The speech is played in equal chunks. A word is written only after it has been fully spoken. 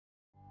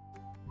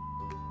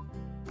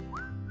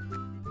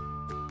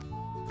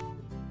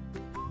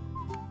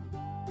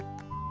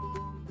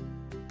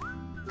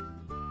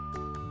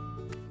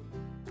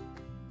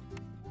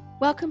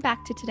Welcome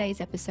back to today's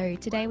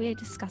episode. Today we are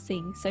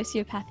discussing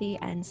sociopathy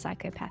and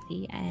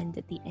psychopathy, and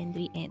at the end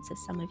we answer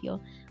some of your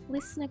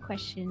listener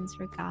questions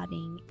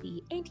regarding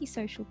the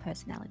antisocial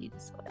personality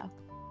disorder.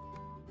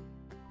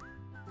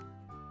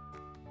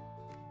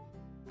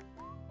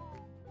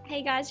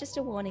 Hey guys, just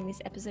a warning, this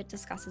episode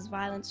discusses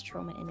violence,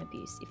 trauma and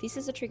abuse. If this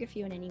is a trigger for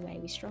you in any way,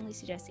 we strongly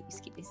suggest that you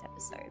skip this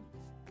episode.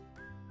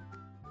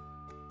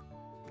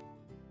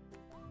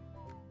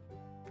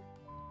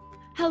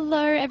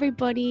 Hello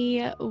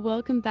everybody,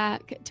 welcome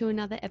back to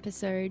another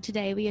episode.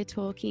 Today we are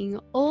talking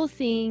all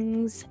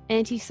things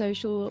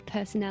antisocial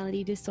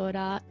personality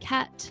disorder.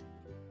 Kat,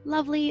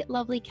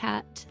 lovely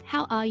Kat,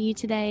 how are you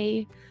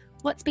today?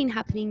 What's been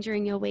happening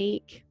during your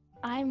week?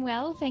 I'm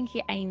well, thank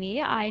you,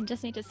 Amy. I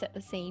just need to set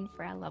the scene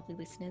for our lovely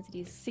listeners. It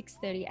is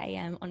 6:30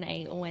 a.m. on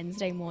a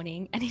Wednesday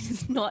morning, and it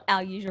is not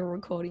our usual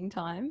recording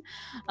time.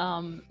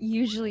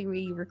 Usually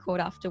we record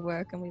after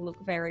work and we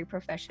look very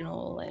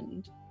professional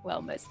and,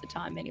 well, most of the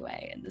time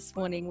anyway. And this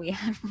morning we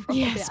have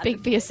rolled out speak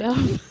of for bed.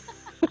 yourself.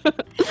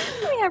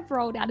 We have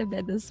rolled out of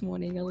bed this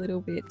morning a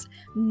little bit,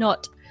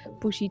 not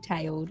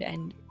bushy-tailed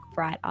and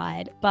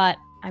bright-eyed, but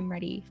I'm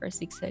ready for a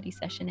 6:30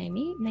 session,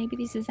 Amy. Maybe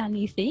this is our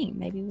new thing.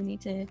 Maybe we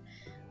need to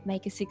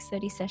make a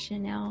 6:30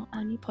 session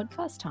our new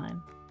podcast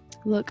time.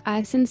 Look,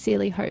 I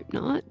sincerely hope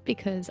not,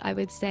 because I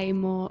would say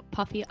more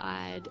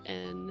puffy-eyed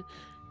and,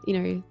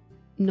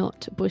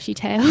 not bushy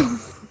tail,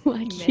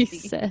 like Messy. you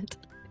said.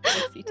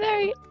 Messy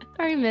tail.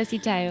 Very messy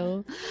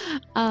tail.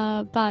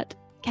 But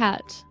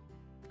Kat,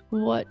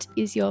 what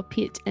is your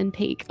pit and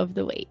peak of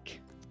the week?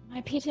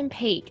 My pit and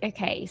peak.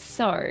 Okay,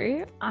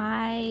 so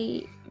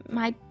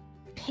my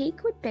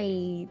peak would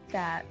be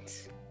that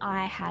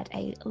I had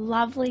a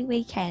lovely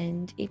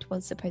weekend. It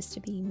was supposed to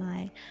be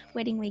my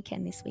wedding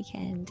weekend this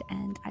weekend,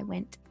 and I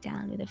went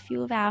down with a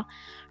few of our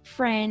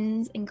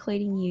friends,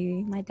 including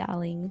you, my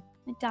darling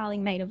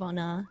maid of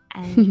honor,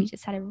 and we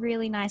just had a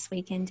really nice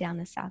weekend down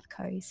the South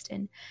Coast,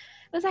 and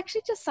it was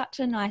actually just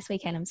such a nice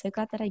weekend. I'm so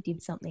glad that I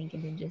did something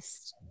and didn't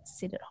just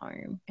sit at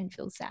home and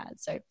feel sad.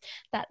 So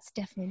that's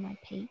definitely my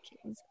peak. It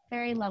was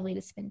very lovely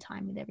to spend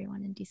time with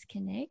everyone and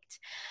disconnect.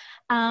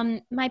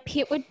 My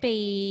pit would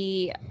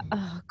be,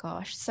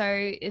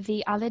 so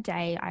the other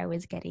day I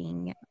was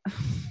getting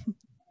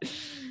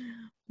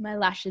my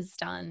lashes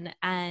done,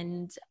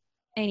 and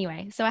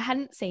anyway, so I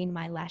hadn't seen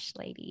my lash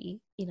lady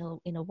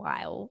in a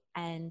while,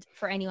 and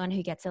for anyone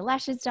who gets their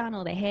lashes done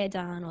or their hair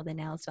done or their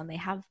nails done, they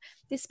have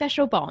this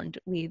special bond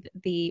with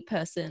the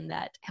person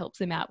that helps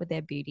them out with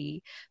their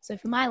beauty. So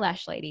for my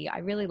lash lady, I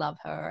really love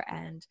her,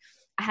 and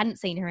I hadn't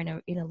seen her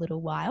in a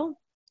little while,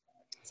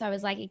 so I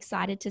was like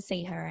excited to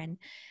see her. And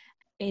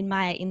in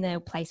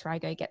the place where I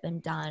go get them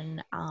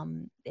done,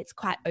 it's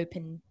quite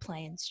open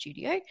plan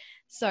studio.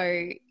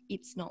 So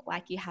it's not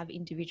like you have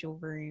individual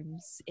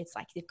rooms. It's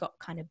like they've got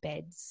kind of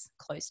beds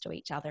close to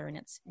each other and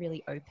it's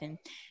really open.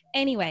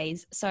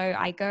 Anyways, so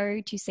I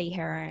go to see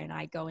her and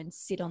I go and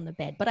sit on the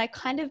bed. But I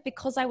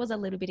because I was a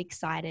little bit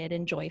excited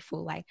and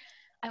joyful, like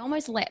I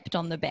almost leapt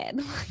on the bed.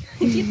 I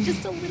did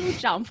just a little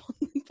jump on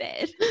the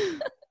bed.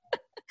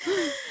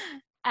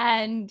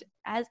 And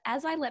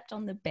as I leapt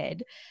on the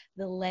bed,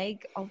 the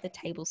leg of the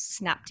table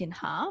snapped in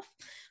half.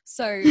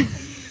 So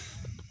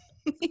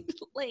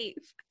leave.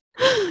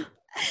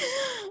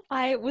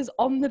 I was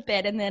on the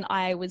bed and then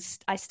I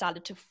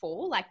started to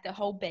fall, like the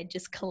whole bed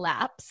just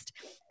collapsed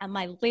and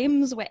my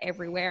limbs were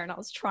everywhere, and I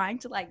was trying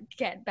to like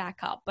get back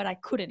up, but I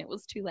couldn't. It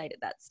was too late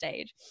at that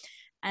stage.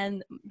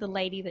 And the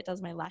lady that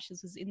does my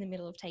lashes was in the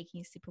middle of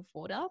taking a sip of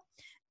water.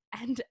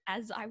 And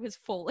as I was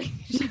falling,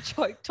 she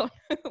choked on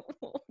her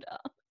water.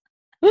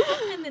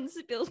 And then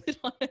spilled it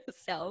on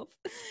herself.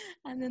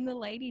 And then the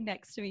lady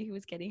next to me who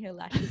was getting her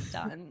lashes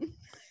done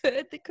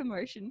heard the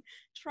commotion,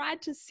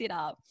 tried to sit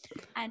up.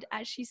 And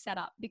as she sat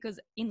up, because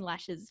in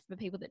lashes, for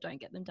people that don't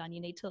get them done,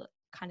 you need to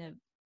kind of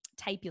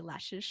tape your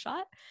lashes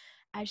shut.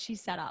 As she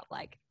sat up,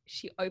 like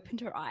she opened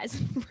her eyes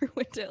and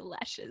ruined her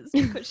lashes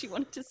because she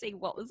wanted to see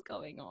what was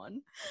going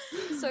on.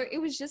 So it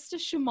was just a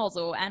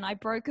schmozzle, and I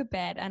broke a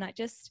bed, and it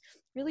just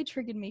really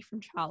triggered me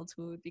from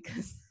childhood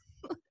because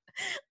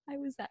I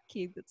was that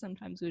kid that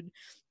sometimes would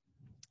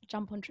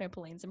jump on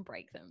trampolines and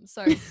break them.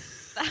 So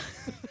that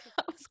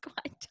was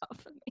quite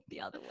tough for me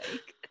the other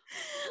week.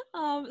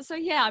 So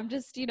yeah, I'm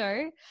just,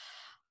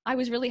 I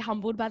was really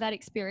humbled by that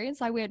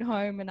experience. I went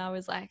home and I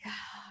was like,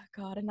 oh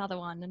God, another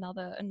one,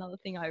 another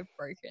thing I've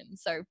broken.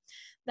 So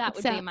that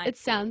would be my... It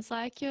sounds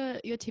like your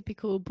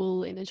typical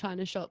bull in a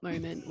china shop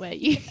moment where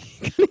you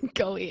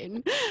go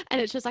in and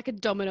it's just like a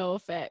domino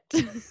effect.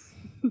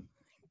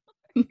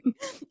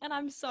 And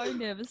I'm so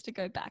nervous to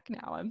go back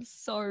now. I'm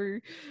so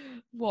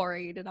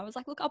worried. And I was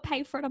like, look, I'll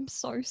pay for it. I'm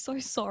so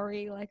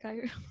sorry. Like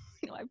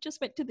I've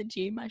just went to the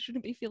gym. I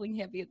shouldn't be feeling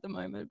heavy at the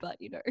moment, but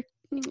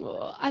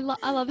Oh, I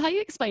love how you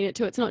explain it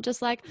too. It's not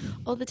just like,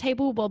 oh, the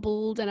table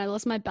wobbled and I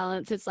lost my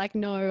balance. It's like,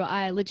 no,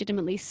 I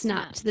legitimately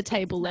snapped the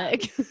table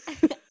leg.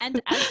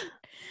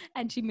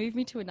 And she moved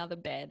me to another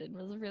bed and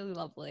it was really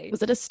lovely.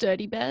 Was it a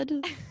sturdy bed?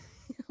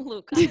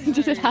 Look, I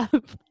don't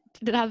know. Did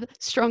Did it have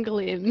stronger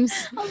limbs?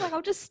 I was like,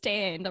 I'll just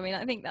stand. I mean,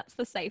 I think that's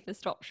the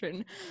safest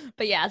option.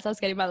 But yeah, as I was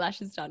getting my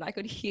lashes done, I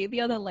could hear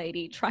the other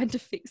lady trying to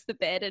fix the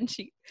bed, and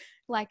she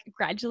like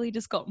gradually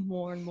just got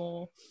more and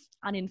more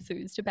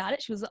unenthused about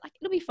it. She was like,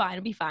 it'll be fine,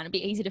 it'll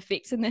be easy to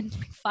fix. And then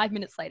like 5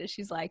 minutes later,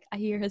 she's like, I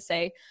hear her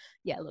say,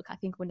 yeah, look, I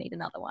think we'll need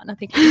another one. I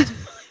think I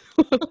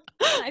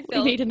We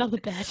felt need another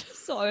bed.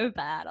 so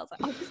bad. I was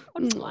like,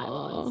 I'll just buy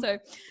one. So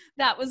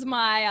that was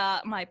my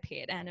my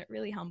pit, and it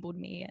really humbled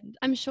me. And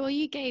I'm sure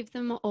you gave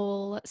them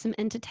all some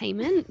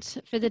entertainment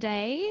for the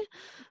day.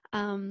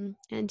 And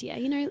yeah,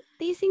 you know,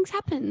 these things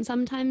happen.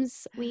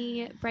 Sometimes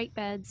we break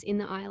beds in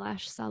the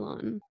eyelash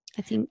salon,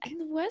 I think. And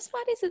the worst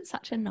part is it's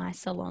such a nice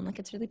salon. Like,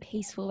 it's really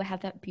peaceful. We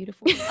have that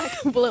beautiful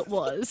like, well, it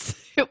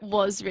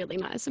was really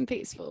nice and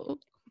peaceful.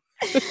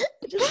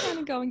 just trying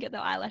to go and get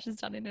the eyelashes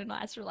done in a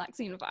nice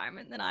relaxing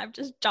environment. Then I've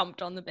just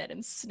jumped on the bed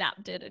and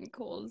snapped it and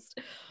caused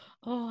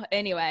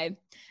anyway,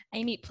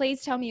 Amy,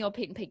 please tell me your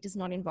pit and peak does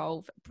not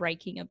involve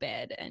breaking a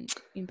bed and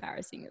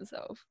embarrassing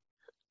yourself.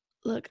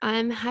 Look,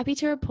 I'm happy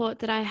to report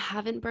that I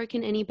haven't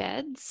broken any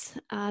beds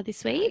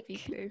this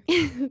week.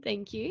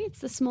 Thank you. It's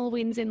the small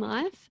wins in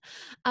life.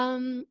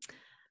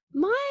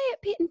 My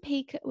pit and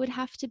peak would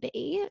have to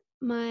be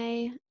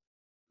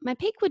my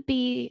peak would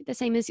be the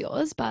same as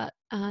yours, but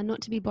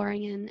not to be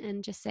boring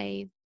and just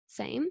say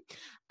same.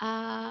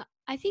 I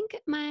think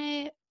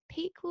my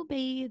peak will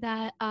be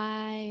that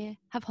I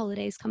have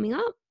holidays coming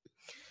up,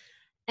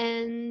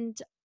 and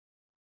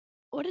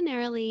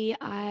ordinarily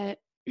I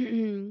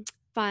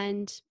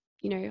find,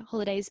 you know,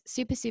 holidays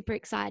super, super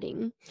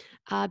exciting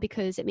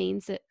because it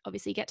means that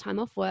obviously you get time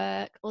off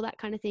work, all that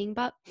kind of thing.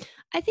 But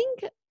I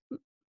think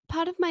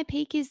part of my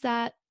peak is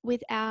that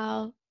with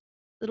our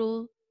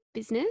little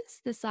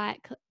business, the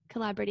Psych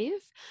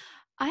Collaborative,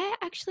 I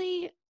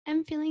actually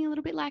am feeling a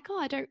little bit like,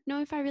 I don't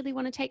know if I really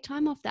want to take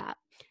time off that.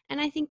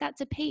 And I think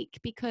that's a peak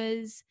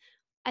because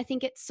I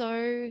think it's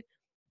so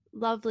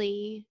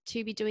lovely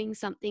to be doing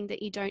something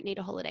that you don't need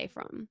a holiday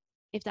from,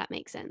 if that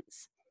makes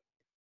sense.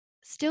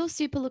 Still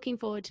super looking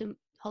forward to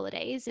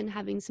holidays and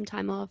having some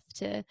time off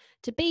to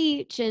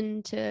beach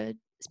and to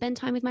spend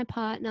time with my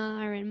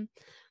partner and,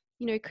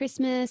 you know,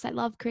 Christmas. I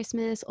love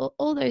Christmas,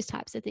 all those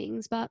types of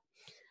things. But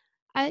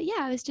I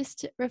was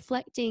just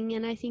reflecting,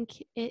 and I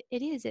think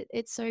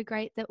it's so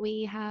great that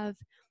we have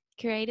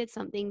created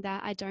something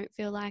that I don't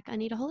feel like I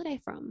need a holiday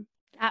from.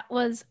 That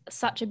was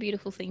such a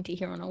beautiful thing to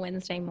hear on a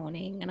Wednesday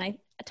morning, and I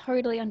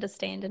totally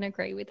understand and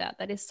agree with that.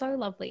 That is so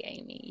lovely,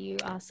 Amy. You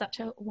are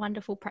such a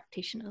wonderful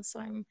practitioner, so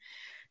I'm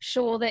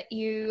sure that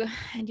you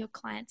and your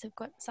clients have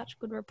got such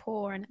good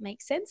rapport, and it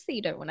makes sense that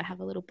you don't want to have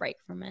a little break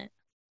from it.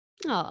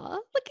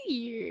 Oh, look at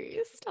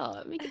you.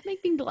 Stop. Make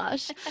me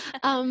blush.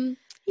 And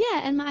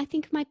I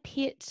think my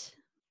pit.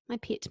 I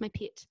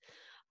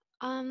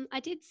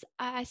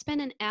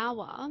spent an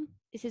hour.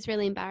 This is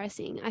really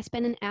embarrassing. I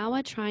spent an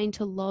hour trying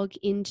to log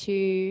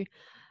into,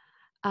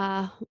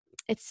 kind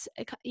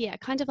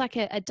of like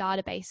a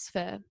database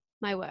for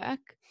my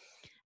work.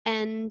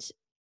 And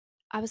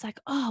I was like,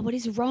 what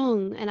is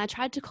wrong? And I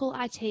tried to call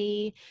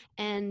IT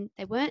and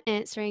they weren't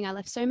answering. I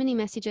left so many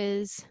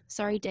messages.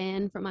 Sorry,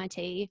 Dan from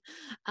IT.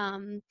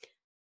 And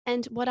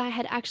what I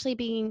had actually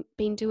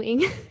been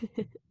doing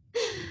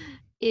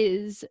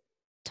is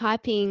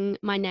typing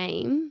my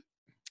name,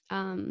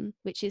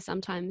 which is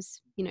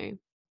sometimes, you know,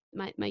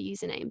 my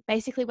username.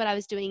 Basically what I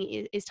was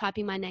doing is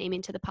typing my name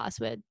into the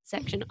password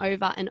section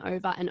over and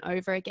over and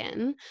over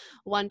again,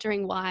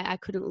 wondering why I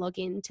couldn't log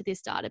into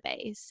this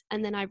database.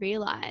 And then I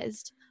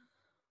realized,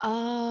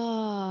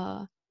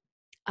 I'm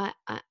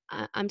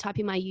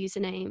typing my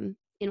username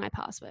in my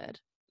password.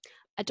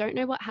 I don't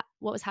know what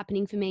was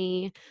happening for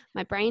me.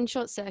 My brain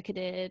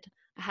short-circuited.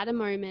 I had a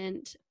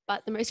moment,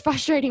 but the most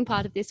frustrating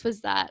part of this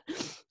was that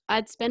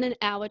I'd spent an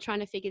hour trying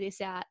to figure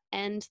this out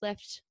and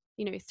left,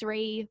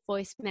 3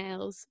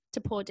 voicemails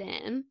to poor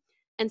Dan.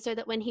 And so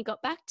that when he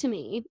got back to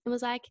me and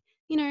was like,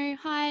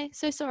 hi,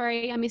 so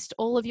sorry, I missed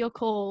all of your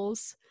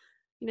calls.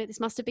 This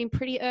must have been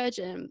pretty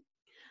urgent.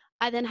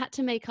 I then had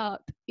to make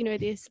up,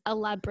 this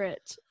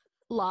elaborate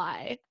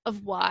lie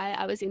of why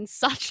I was in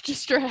such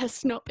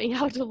distress not being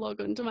able to log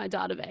onto my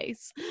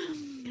database.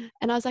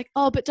 And I was like,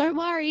 but don't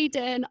worry,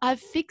 Dan, I've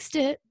fixed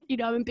it.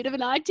 I'm a bit of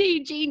an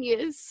IT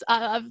genius.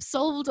 I've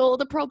solved all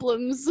the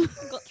problems.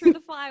 Got through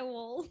the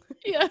firewall.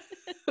 Yeah.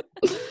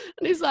 And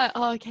he's like,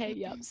 okay,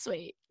 yep,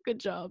 sweet. Good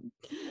job.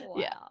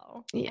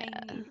 Wow.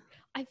 Yeah.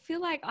 I feel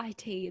like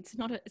IT, it's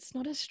not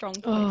a strong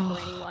point for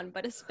anyone,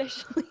 but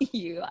especially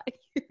you.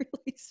 You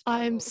really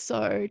struggle. I'm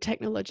so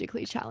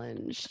technologically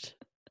challenged.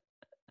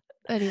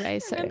 Anyway,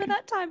 so remember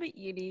that time at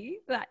uni?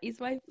 That is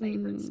my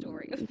favorite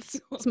story.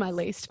 It's my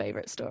least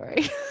favorite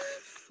story.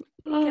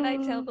 Can I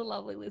tell the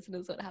lovely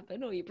listeners what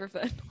happened, or you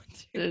prefer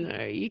not to?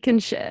 No, you can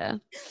share.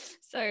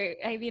 So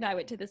Amy and I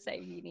went to the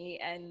same uni,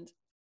 and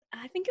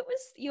I think it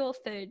was your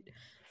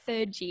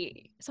third year.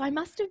 So I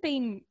must have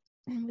been.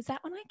 Was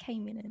that when I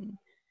came in? And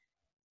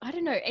I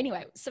don't know.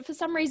 Anyway, so for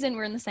some reason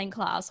we're in the same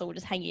class, or we're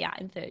just hanging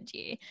out in third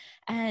year,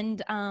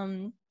 and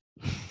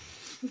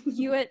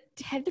you were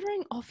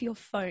tethering off your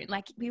phone.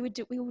 Like we were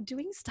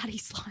doing study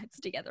slides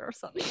together or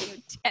something. You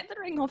were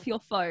tethering off your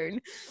phone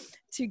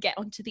to get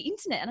onto the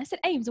internet. And I said,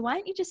 Ames, why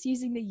aren't you just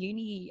using the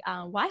uni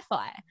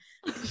Wi-Fi?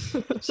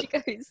 She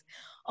goes,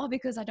 oh,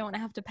 because I don't want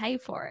to have to pay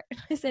for it. And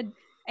I said,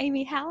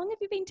 Amy, how long have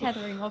you been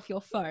tethering off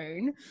your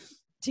phone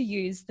to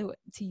use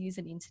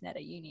an internet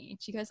at uni?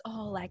 And she goes,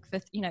 oh, like for,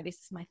 this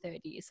is my third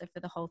year, so for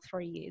the whole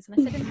 3 years. And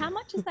I said, and how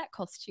much does that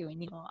cost you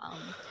in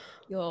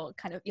your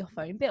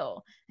phone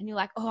bill? And you're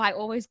like, oh, I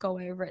always go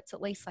over, it's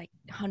at least like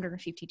 $150,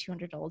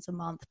 $200 a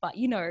month, but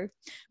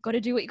got to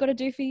do what you got to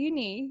do for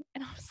uni.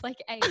 And I was like,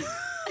 hey,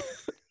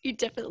 you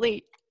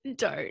definitely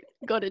don't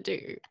got to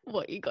do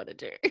what you got to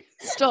do.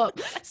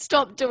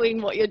 Stop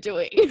doing what you're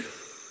doing.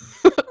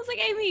 I was like,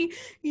 Amy,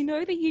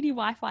 the uni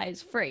Wi-Fi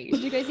is free.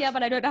 She goes, yeah,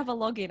 but I don't have a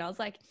login. I was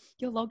like,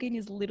 your login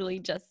is literally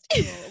just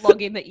your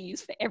login that you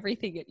use for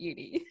everything at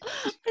uni.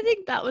 I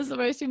think that was the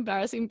most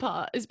embarrassing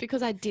part, is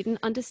because I didn't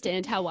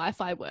understand how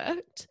Wi-Fi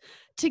worked.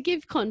 To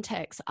give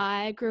context,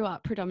 I grew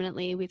up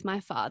predominantly with my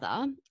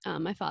father.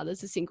 My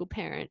father's a single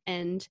parent,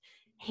 and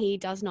he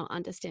does not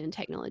understand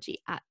technology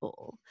at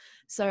all.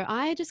 So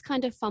I just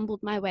kind of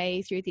fumbled my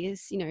way through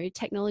this,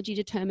 technology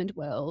determined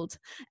world,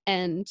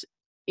 and,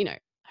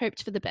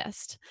 hoped for the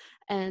best.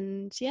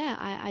 And yeah,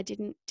 I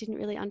didn't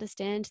really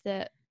understand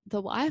that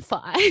the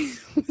Wi-Fi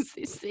was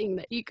this thing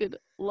that you could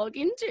log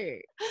into.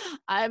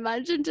 I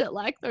imagined it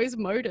like those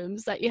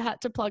modems that you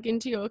had to plug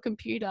into your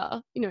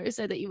computer,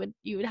 so that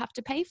you would have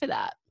to pay for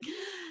that.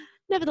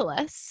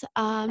 Nevertheless,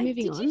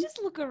 moving on. Did you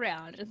just look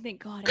around and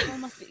think, God,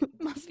 everyone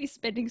must be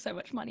spending so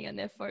much money on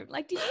their phone?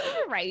 Like, did you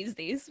ever raise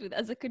this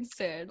as a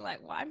concern? Like,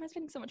 why am I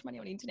spending so much money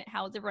on the internet?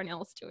 How is everyone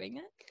else doing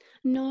it?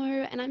 No,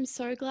 and I'm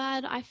so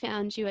glad I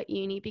found you at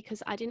uni,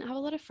 because I didn't have a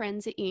lot of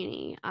friends at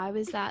uni. I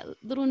was that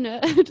little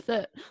nerd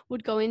that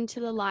would go into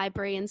the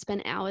library and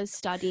spend hours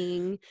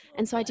studying,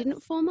 and so I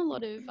didn't form a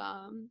lot of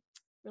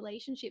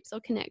relationships or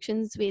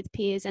connections with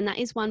peers. And that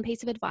is one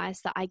piece of advice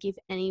that I give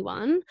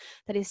anyone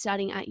that is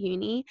studying at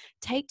uni.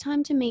 Take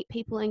time to meet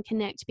people and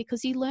connect,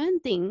 because you learn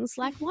things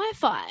like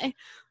Wi-Fi.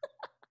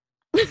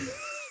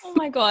 Oh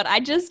my God, I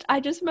just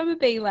remember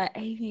being like,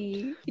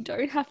 Amy, you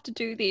don't have to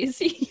do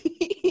this.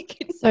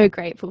 So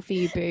grateful for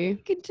you, boo. You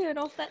can turn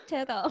off that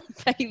tether,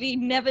 baby.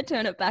 Never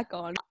turn it back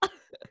on.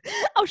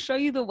 I'll show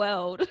you the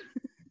world.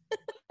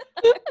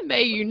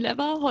 May you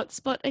never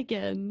hotspot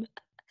again.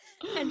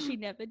 And she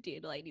never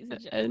did, ladies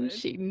and gentlemen. And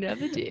she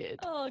never did.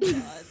 Oh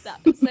God.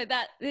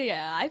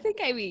 I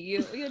think, Amy,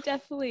 you're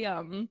definitely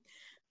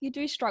you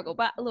do struggle,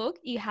 but look,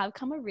 you have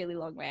come a really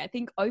long way. I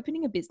think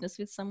opening a business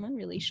with someone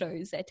really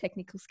shows their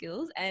technical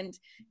skills. And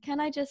can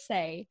I just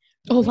say,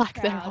 or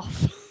lack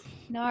thereof.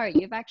 No,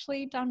 you've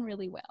actually done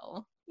really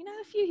well.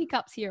 A few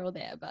hiccups here or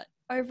there, but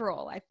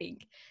overall, I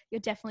think you're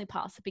definitely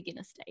past the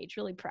beginner stage.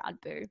 Really proud,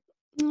 boo.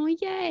 Oh,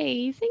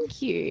 yay.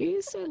 Thank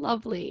you. So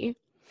lovely.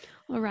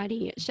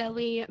 Alrighty, shall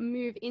we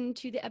move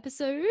into the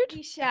episode?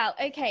 We shall.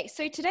 Okay,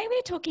 so today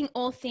we're talking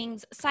all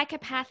things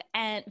psychopath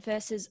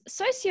versus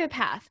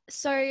sociopath.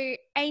 So,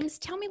 Ames,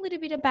 tell me a little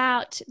bit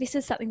about, this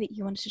is something that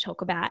you wanted to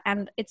talk about,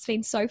 and it's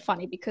been so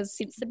funny because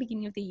since the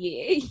beginning of the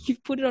year,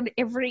 you've put it on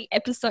every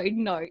episode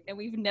note, and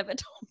we've never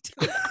talked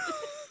about it.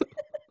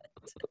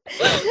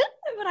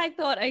 But I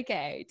thought,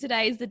 okay,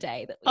 today is the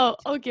day that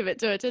I'll give it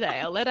to her today.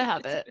 I'll let her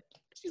have it.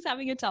 She's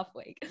having a tough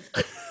week.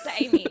 So,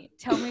 Amy,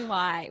 tell me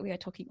why we are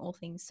talking all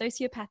things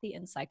sociopathy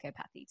and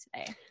psychopathy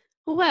today.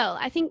 Well,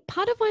 I think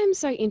part of why I'm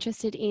so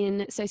interested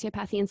in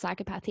sociopathy and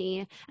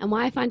psychopathy, and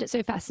why I find it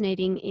so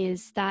fascinating,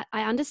 is that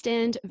I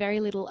understand very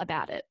little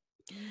about it.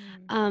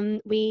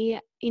 We,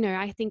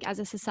 I think as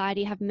a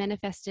society have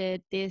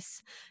manifested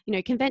this,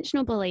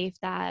 conventional belief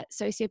that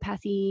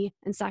sociopathy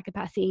and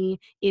psychopathy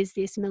is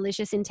this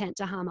malicious intent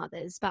to harm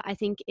others. But I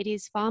think it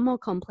is far more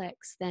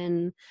complex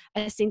than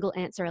a single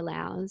answer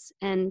allows.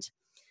 And,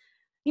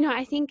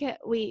 I think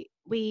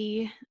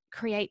we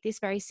create this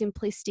very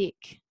simplistic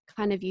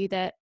kind of view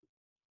that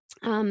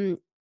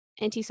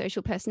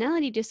antisocial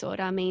personality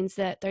disorder means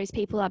that those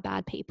people are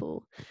bad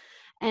people.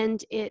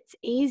 And it's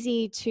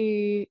easy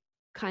to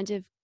kind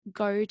of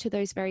go to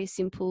those very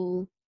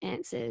simple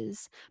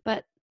answers.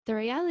 But the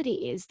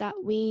reality is that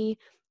we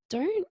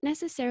don't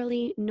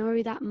necessarily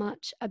know that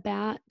much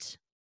about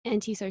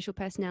antisocial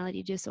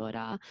personality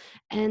disorder.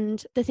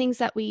 And the things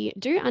that we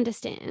do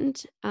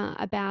understand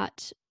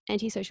about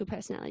antisocial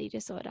personality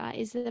disorder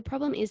is that the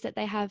problem is that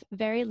they have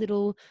very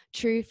little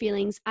true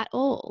feelings at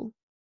all,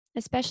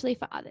 especially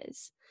for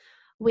others,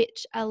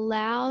 which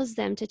allows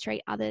them to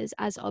treat others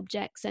as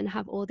objects and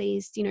have all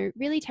these,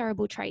 really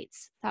terrible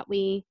traits that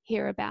we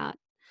hear about.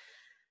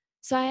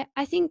 So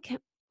I think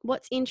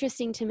what's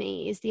interesting to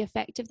me is the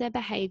effect of their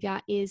behavior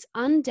is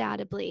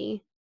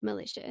undoubtedly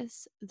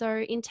malicious,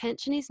 though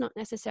intention is not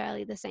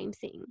necessarily the same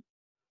thing.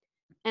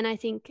 And I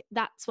think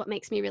that's what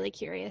makes me really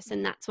curious,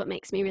 and that's what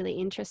makes me really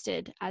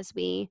interested as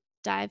we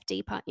dive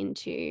deeper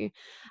into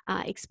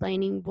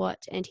explaining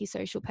what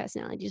antisocial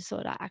personality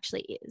disorder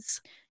actually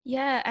is.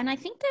 Yeah, and I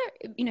think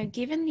that,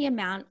 given the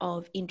amount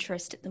of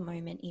interest at the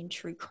moment in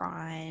true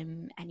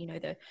crime and,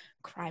 the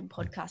crime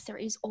podcast, there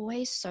is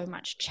always so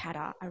much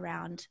chatter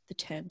around the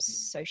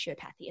terms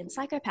sociopathy and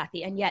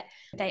psychopathy, and yet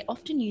they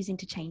often use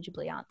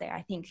interchangeably, aren't they?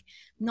 I think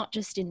not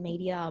just in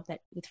media,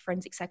 but with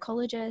forensic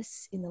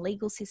psychologists, in the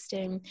legal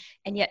system,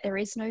 and yet there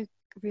is no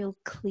real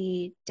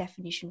clear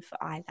definition for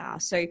either.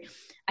 So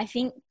I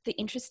think the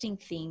interesting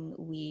thing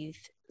with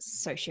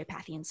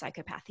sociopathy and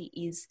psychopathy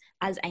is,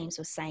 as Ames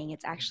was saying,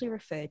 it's actually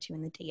referred to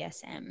in the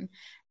DSM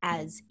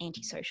as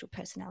antisocial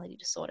personality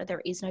disorder.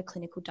 There is no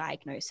clinical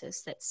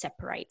diagnosis that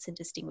separates and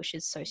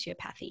distinguishes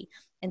sociopathy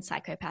and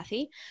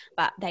psychopathy,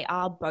 but they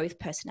are both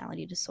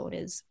personality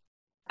disorders.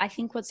 I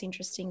think what's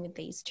interesting with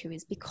these two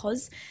is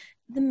because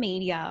the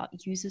media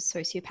uses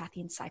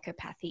sociopathy and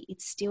psychopathy,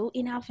 it's still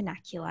in our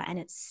vernacular and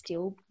it's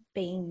still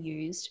being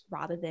used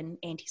rather than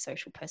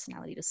antisocial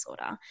personality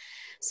disorder.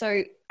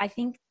 So I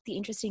think the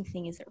interesting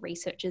thing is that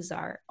researchers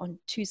are on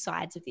two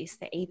sides of this.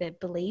 They either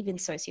believe in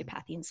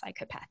sociopathy and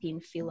psychopathy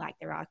and feel like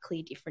there are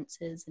clear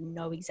differences and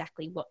know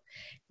exactly what,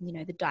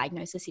 the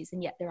diagnosis is,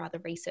 and yet there are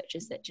other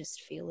researchers that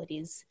just feel it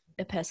is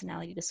a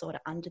personality disorder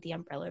under the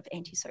umbrella of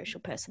antisocial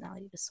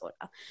personality disorder.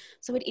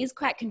 So it is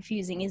quite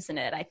confusing, isn't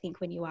it? I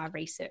think when you are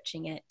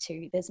researching it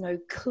too, there's no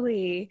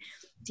clear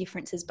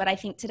differences. But I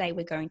think today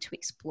we're going to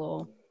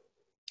explore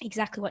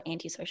exactly what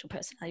antisocial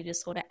personality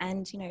disorder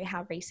and,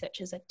 how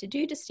researchers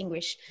do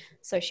distinguish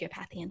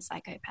sociopathy and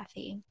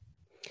psychopathy.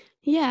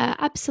 Yeah,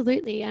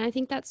 absolutely. And I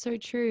think that's so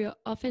true.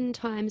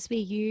 Oftentimes we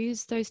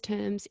use those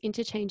terms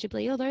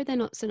interchangeably, although they're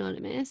not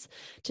synonymous,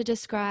 to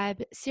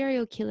describe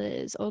serial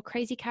killers or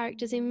crazy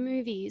characters in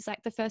movies.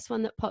 Like the first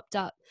one that popped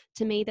up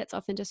to me that's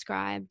often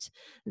described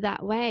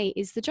that way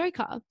is the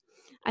Joker.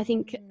 I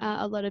think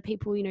a lot of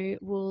people,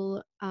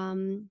 will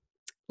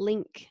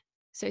link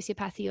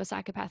sociopathy or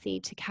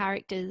psychopathy to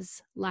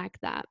characters like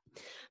that.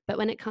 But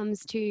when it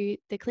comes to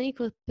the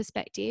clinical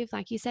perspective,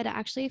 like you said, it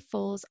actually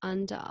falls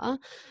under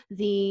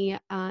the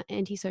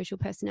antisocial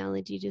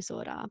personality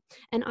disorder.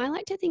 And I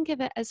like to think of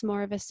it as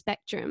more of a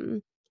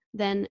spectrum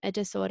than a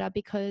disorder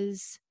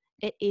because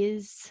it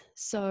is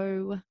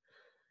so,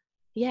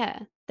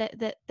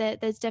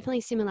 there's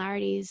definitely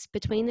similarities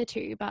between the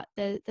two, but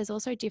there's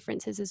also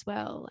differences as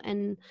well.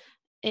 And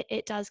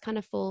it does kind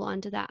of fall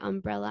under that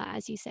umbrella,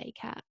 as you say,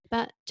 Kat.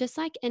 But just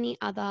like any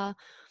other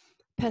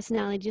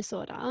personality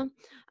disorder,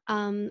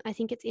 I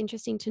think it's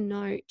interesting to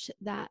note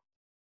that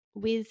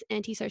with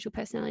antisocial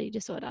personality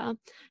disorder,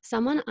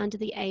 someone under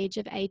the age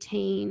of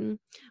 18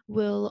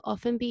 will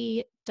often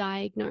be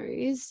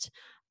diagnosed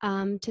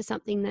to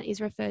something that is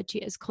referred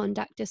to as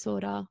conduct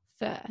disorder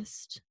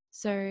first.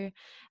 So,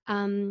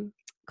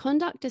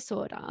 conduct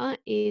disorder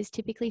is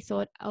typically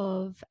thought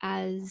of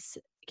as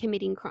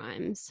committing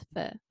crimes,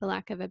 for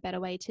lack of a better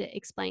way to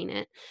explain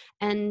it.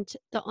 And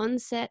the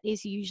onset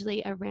is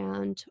usually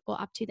around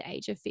or up to the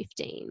age of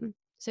 15.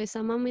 So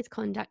someone with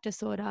conduct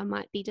disorder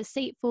might be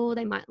deceitful,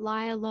 they might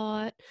lie a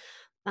lot,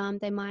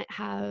 they might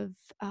have,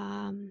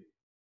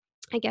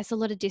 I guess, a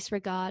lot of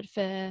disregard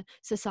for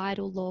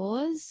societal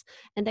laws,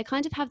 and they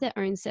kind of have their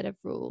own set of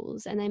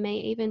rules, and they may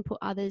even put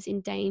others in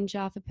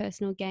danger for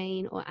personal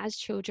gain, or as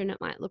children, it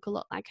might look a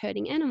lot like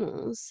hurting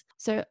animals.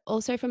 So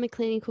also from a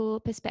clinical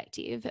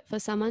perspective, for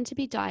someone to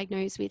be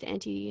diagnosed with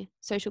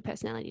antisocial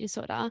personality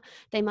disorder,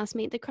 they must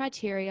meet the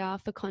criteria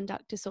for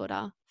conduct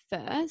disorder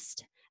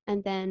first.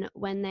 And then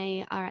when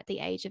they are at the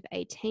age of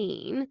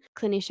 18,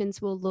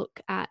 clinicians will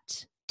look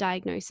at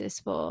diagnosis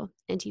for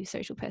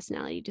antisocial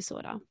personality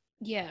disorder.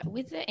 Yeah,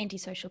 with the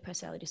antisocial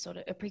personality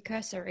disorder, a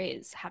precursor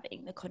is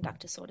having the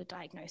conduct disorder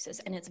diagnosis.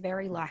 And it's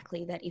very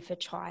likely that if a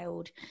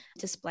child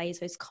displays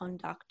those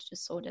conduct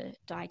disorder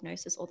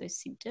diagnosis or those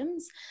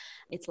symptoms,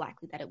 it's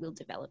likely that it will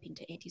develop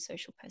into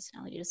antisocial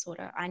personality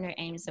disorder. I know,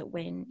 Ames, that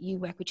when you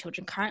work with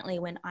children currently,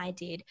 when I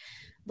did,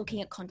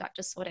 looking at conduct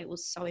disorder, it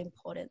was so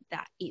important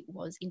that it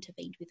was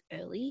intervened with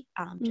early,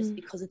 just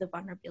because of the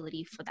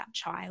vulnerability for that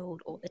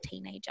child or the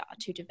teenager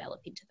to develop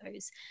into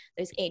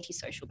those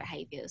antisocial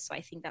behaviors. So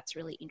I think that's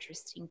really interesting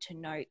to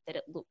note that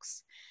it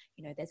looks,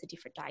 there's a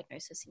different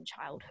diagnosis in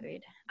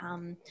childhood.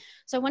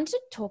 So I wanted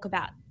to talk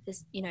about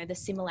this, the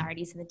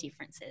similarities and the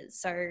differences.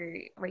 So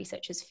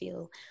researchers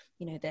feel,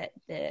 that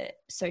the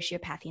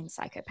sociopathy and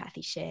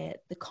psychopathy share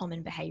the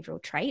common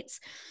behavioral traits.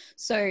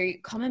 So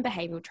common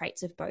behavioral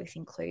traits of both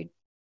include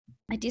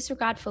a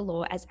disregard for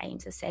law, as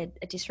Ames has said,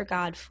 a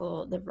disregard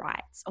for the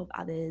rights of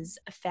others,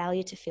 a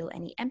failure to feel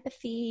any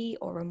empathy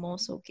or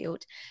remorse or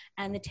guilt,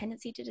 and the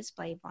tendency to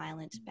display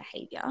violent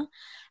behaviour.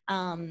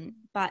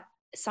 But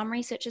some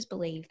researchers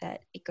believe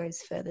that it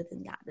goes further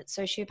than that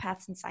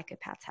sociopaths and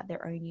psychopaths have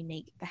their own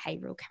unique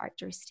behavioural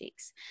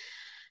characteristics.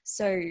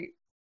 So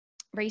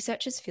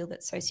Researchers feel that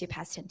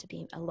sociopaths tend to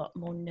be a lot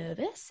more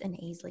nervous and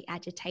easily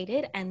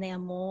agitated, and they are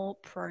more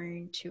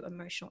prone to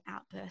emotional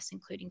outbursts,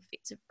 including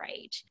fits of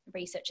rage.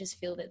 Researchers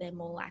feel that they're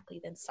more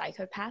likely than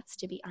psychopaths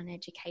to be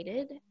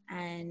uneducated,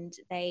 and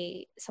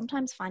they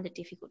sometimes find it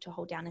difficult to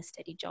hold down a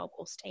steady job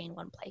or stay in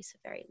one place for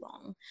very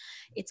long.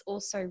 It's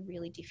also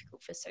really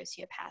difficult for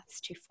sociopaths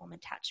to form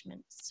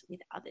attachments with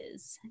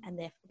others, and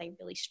therefore they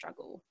really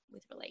struggle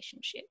with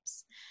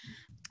relationships.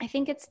 I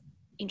think it's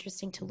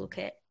interesting to look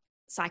at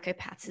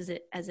psychopaths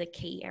as a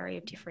key area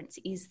of difference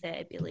is their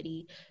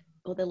ability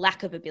or the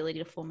lack of ability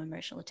to form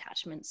emotional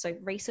attachments. So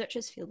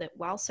researchers feel that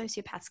while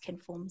sociopaths can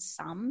form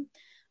some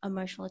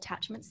emotional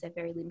attachments, they're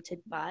very limited,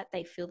 but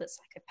they feel that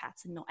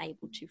psychopaths are not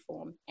able to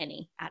form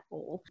any at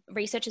all.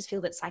 Researchers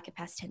feel that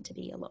psychopaths tend to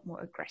be a lot more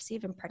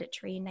aggressive and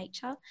predatory in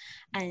nature,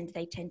 and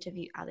they tend to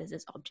view others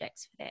as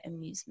objects for their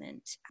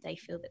amusement. They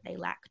feel that they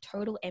lack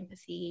total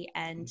empathy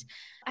and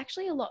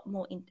actually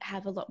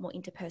have a lot more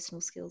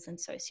interpersonal skills than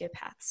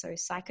sociopaths. So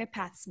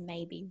psychopaths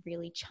may be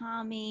really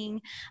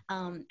charming,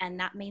 and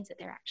that means that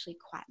they're actually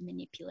quite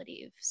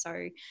manipulative.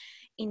 So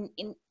in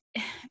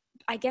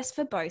I guess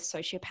for both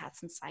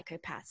sociopaths and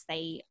psychopaths,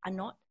 they are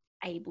not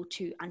able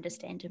to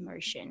understand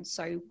emotion.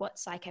 So what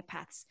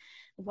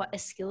a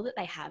skill that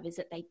they have is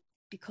that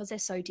because they're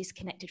so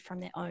disconnected from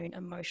their own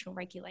emotional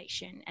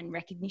regulation and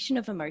recognition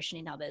of emotion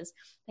in others,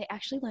 they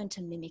actually learn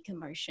to mimic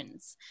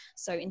emotions.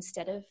 So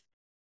instead of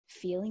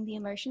feeling the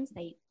emotions,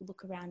 they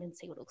look around and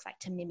see what it looks like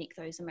to mimic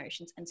those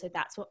emotions. And so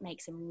that's what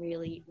makes them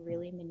really,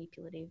 really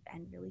manipulative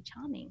and really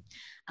charming.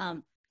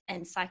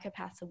 And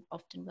psychopaths are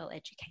often well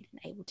educated and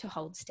able to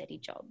hold steady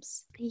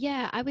jobs.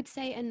 Yeah, I would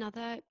say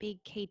another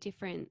big key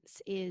difference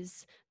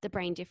is the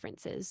brain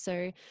differences.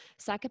 So,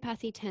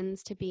 psychopathy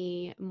tends to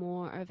be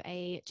more of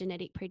a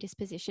genetic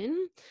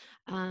predisposition,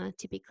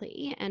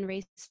 typically, and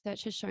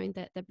research has shown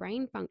that the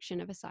brain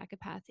function of a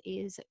psychopath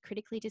is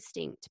critically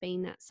distinct,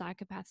 being that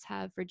psychopaths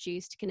have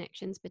reduced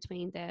connections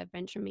between their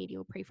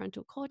ventromedial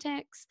prefrontal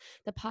cortex,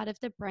 the part of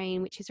the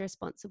brain which is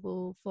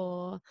responsible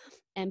for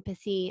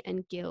empathy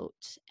and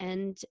guilt,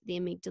 and the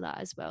amygdala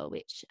as well,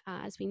 which,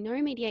 as we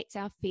know, mediates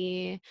our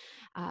fear,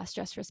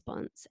 stress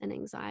response, and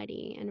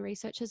anxiety. And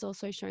research has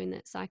also shown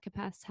that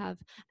psychopaths have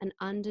an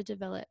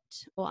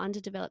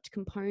underdeveloped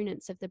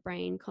components of the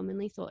brain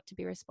commonly thought to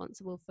be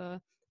responsible for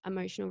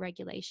emotional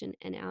regulation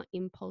and our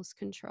impulse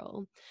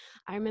control.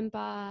 I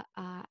remember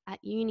at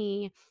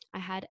uni, I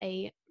had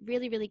a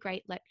really, really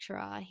great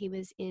lecturer. He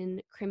was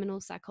in criminal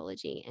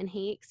psychology, and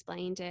he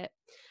explained it.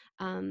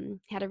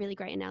 He had a really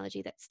great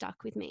analogy that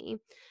stuck with me,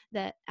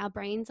 that our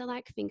brains are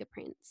like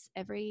fingerprints.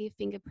 Every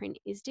fingerprint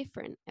is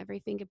different. Every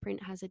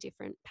fingerprint has a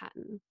different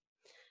pattern.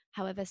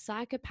 However,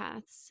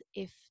 psychopaths,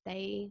 if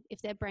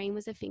their brain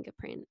was a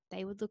fingerprint,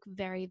 they would look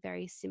very,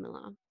 very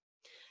similar.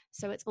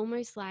 So it's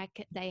almost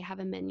like they have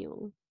a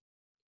manual,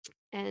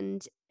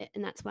 and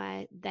that's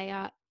why they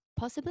are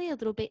possibly a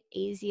little bit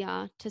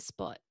easier to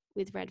spot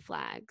with red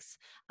flags,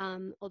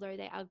 although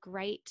they are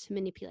great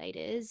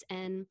manipulators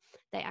and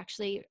they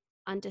actually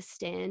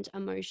understand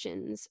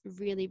emotions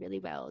really, really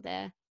well.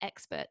 They're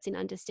experts in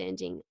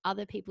understanding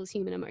other people's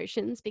human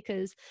emotions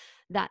because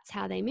that's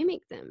how they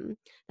mimic them.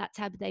 That's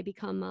how they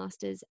become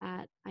masters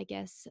at, I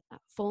guess,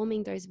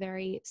 forming those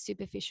very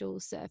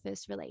superficial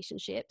surface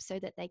relationships so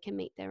that they can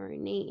meet their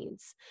own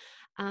needs.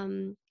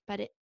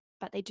 But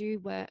they do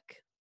work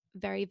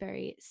very,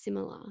 very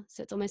similar.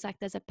 So it's almost like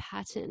there's a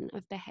pattern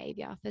of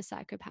behavior for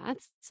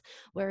psychopaths,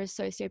 whereas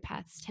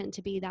sociopaths tend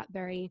to be that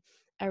very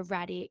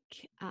erratic,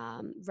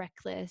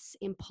 reckless,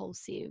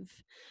 impulsive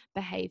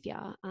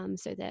behavior.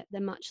 So that they're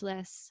much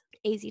less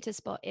easy to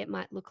spot. It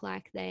might look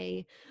like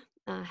they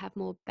have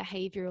more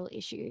behavioral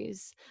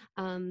issues.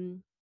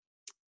 And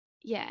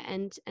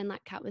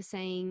like Kat was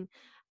saying,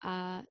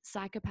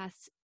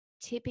 psychopaths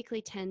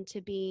typically tend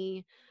to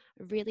be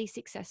really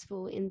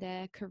successful in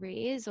their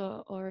careers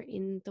or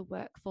in the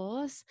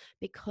workforce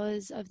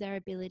because of their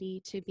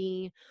ability to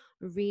be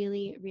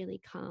really,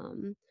 really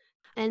calm.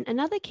 And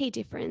another key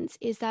difference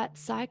is that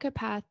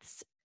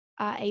psychopaths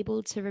are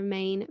able to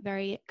remain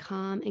very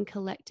calm and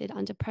collected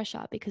under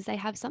pressure because they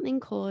have something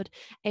called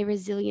a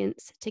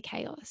resilience to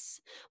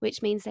chaos,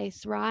 which means they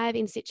thrive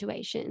in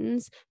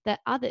situations that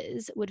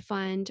others would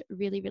find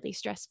really, really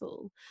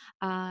stressful.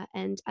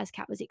 And as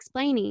Kat was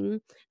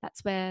explaining,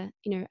 that's where,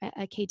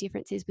 a key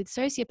difference is with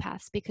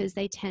sociopaths, because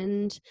they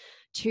tend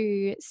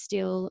to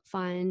still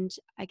find,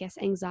 I guess,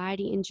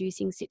 anxiety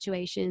inducing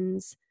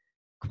situations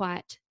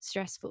quite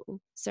stressful.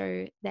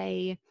 So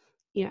they,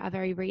 are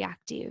very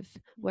reactive,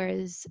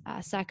 whereas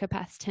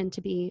psychopaths tend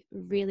to be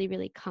really,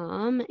 really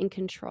calm and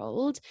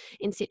controlled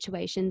in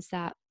situations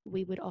that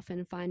we would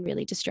often find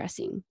really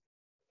distressing.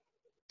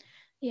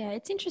 Yeah,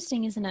 it's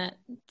interesting, isn't it?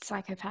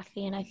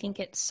 Psychopathy. And I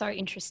think it's so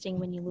interesting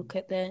when you look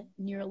at the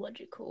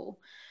neurological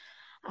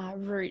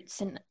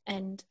roots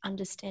and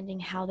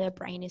understanding how their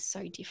brain is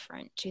so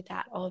different to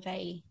that of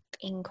a,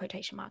 in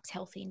quotation marks,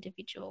 healthy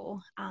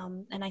individual.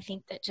 And I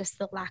think that just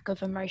the lack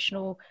of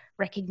emotional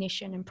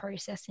recognition and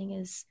processing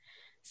is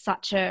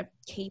such a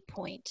key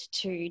point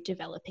to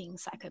developing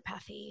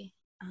psychopathy.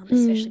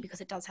 especially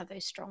because it does have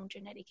those strong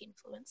genetic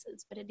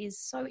influences. But it is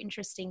so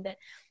interesting that,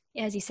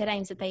 as you said,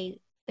 Ames, that they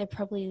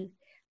probably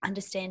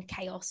understand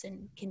chaos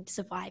and can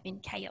survive in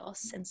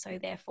chaos, and so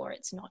therefore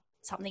it's not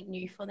something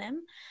new for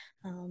them.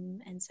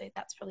 And so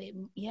that's probably,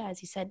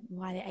 as you said,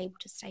 why they're able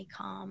to stay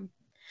calm.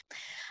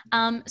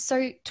 So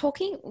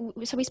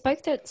we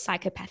spoke that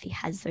psychopathy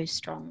has those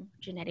strong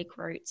genetic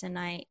roots, and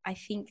I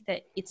think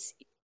that it's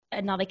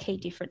another key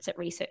difference that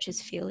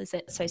researchers feel is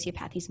that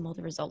sociopathy is more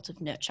the result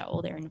of nurture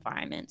or their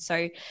environment.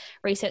 So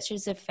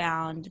researchers have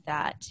found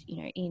that,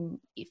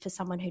 for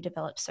someone who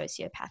develops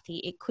sociopathy,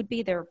 it could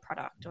be the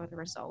product or the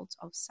result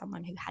of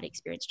someone who had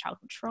experienced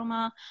childhood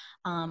trauma,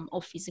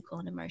 or physical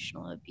and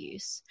emotional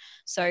abuse.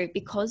 So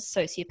because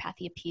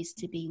sociopathy appears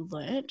to be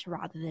learnt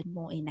rather than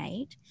more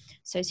innate,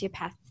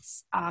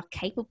 sociopaths are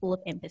capable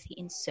of empathy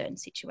in certain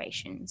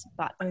situations,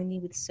 but only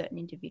with certain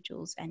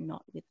individuals and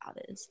not with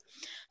others.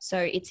 So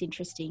it's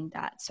interesting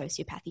that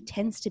sociopathy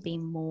tends to be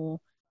more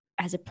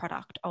as a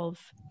product of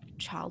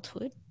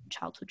childhood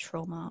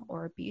trauma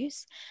or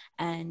abuse,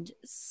 and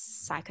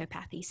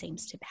psychopathy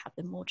seems to have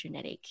the more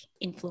genetic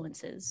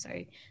influences. So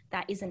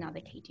that is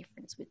another key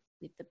difference with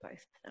the both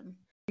of them.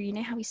 You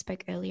know how we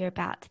spoke earlier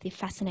about the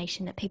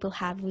fascination that people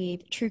have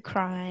with true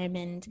crime,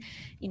 and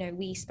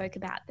we spoke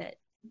about that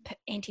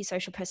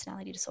antisocial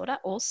personality disorder,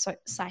 or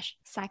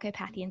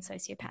psychopathy and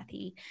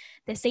sociopathy,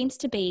 there seems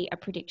to be a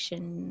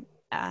predictor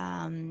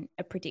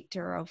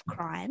of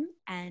crime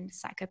and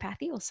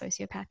psychopathy or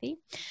sociopathy.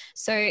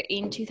 So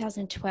in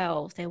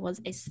 2012, there was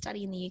a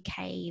study in the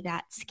UK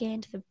that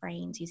scanned the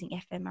brains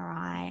using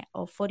fMRI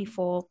of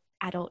 44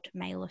 adult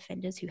male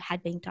offenders who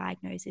had been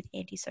diagnosed with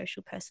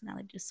antisocial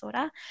personality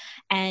disorder,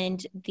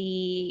 and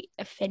the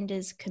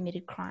offenders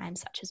committed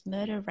crimes such as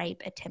murder,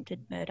 rape,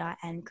 attempted murder,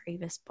 and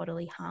grievous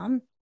bodily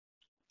harm.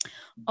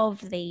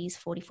 Of these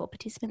 44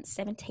 participants,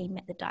 17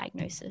 met the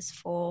diagnosis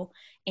for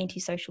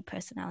antisocial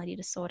personality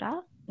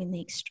disorder in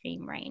the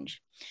extreme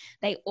range.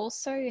 They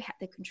also had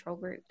the control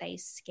group, they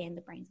scanned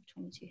the brains of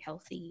 22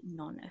 healthy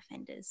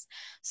non-offenders.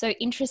 So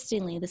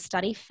interestingly, the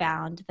study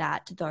found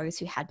that those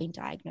who had been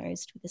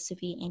diagnosed with a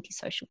severe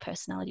antisocial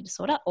personality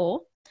disorder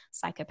or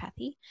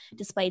psychopathy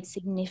displayed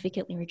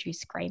significantly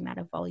reduced grey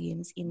matter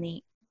volumes in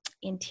the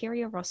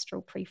anterior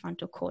rostral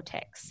prefrontal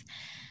cortex.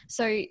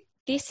 So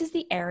this is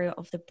the area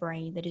of the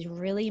brain that is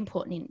really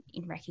important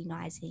in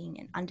recognizing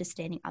and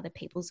understanding other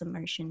people's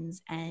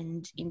emotions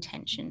and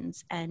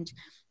intentions. And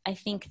I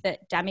think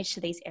that damage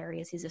to these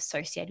areas is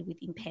associated with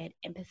impaired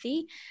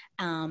empathy,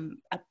 a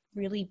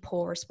really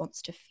poor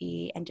response to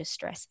fear and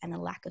distress, and a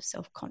lack of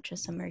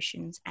self-conscious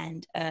emotions,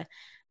 and a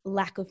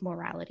lack of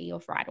morality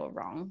of right or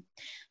wrong.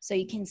 So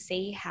you can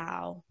see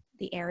how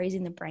the areas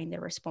in the brain that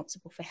are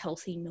responsible for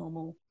healthy,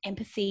 normal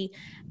empathy,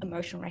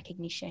 emotional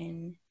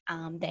recognition,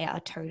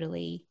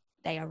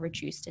 they are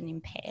reduced and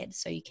impaired.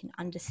 So you can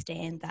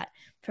understand that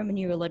from a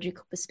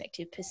neurological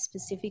perspective,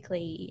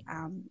 specifically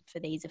for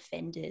these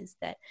offenders,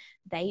 that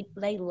they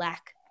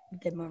lack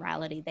the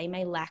morality. They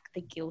may lack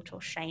the guilt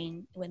or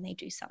shame when they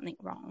do something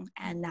wrong,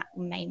 and that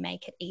may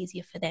make it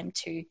easier for them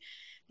to,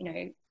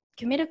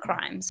 commit a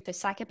crime. So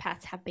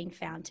psychopaths have been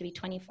found to be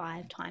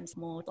 25 times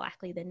more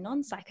likely than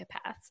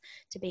non-psychopaths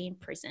to be in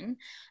prison,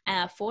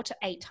 4 to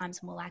 8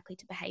 times more likely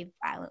to behave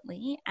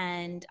violently,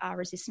 and are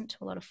resistant to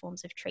a lot of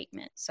forms of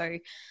treatment. So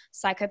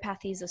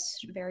psychopathy is a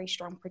very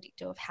strong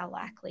predictor of how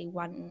likely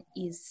one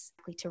is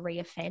likely to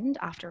reoffend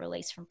after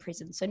release from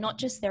prison. So not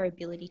just their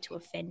ability to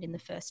offend in the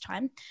first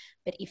time,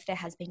 but if there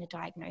has been a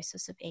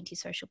diagnosis of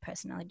antisocial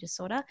personality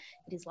disorder,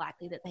 it is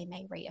likely that they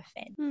may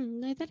reoffend.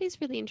 No, that is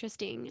really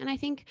interesting. And I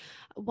think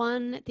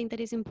one thing that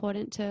is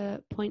important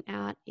to point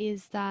out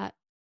is that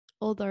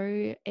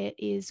although it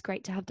is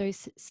great to have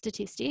those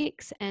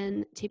statistics,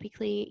 and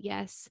typically,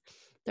 yes,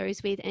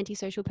 those with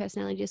antisocial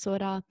personality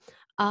disorder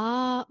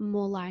are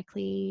more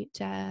likely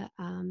to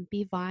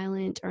be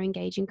violent or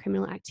engage in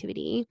criminal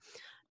activity,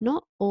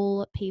 not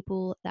all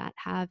people that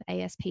have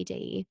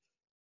ASPD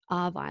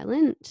are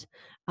violent,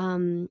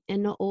 and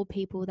not all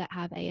people that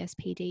have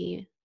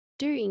ASPD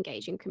do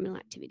engage in criminal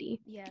activity.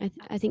 Yeah,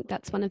 I think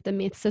that's one of the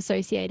myths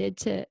associated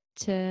to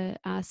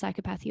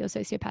psychopathy or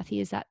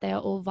sociopathy, is that they are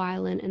all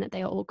violent and that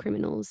they are all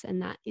criminals,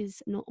 and that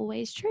is not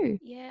always true.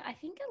 Yeah, I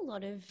think a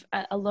lot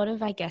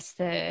of I guess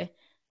the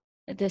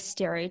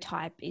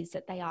stereotype is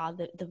that they are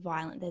the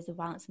violent. There's the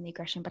violence and the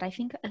aggression, but I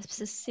think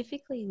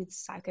specifically with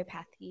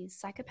psychopathy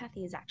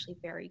is actually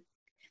very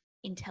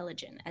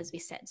intelligent, as we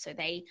said. So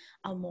they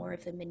are more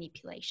of the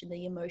manipulation,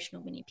 the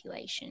emotional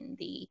manipulation,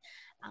 the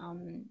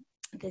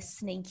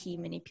sneaky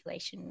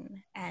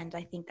manipulation. And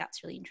I think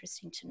that's really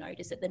interesting to note,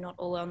 is that they're not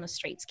all on the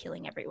streets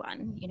killing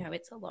everyone.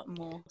 It's a lot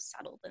more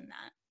subtle than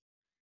that.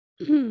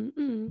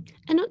 And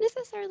not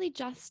necessarily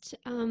just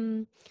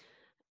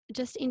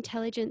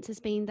intelligence as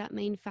being that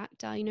main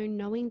factor,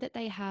 knowing that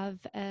they have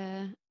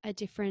a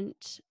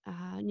different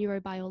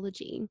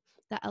neurobiology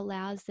that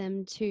allows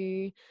them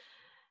to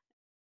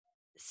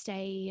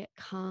stay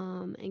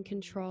calm and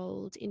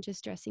controlled in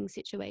distressing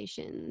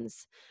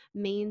situations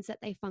means that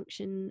they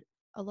function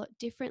a lot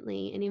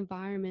differently in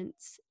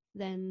environments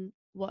than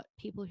what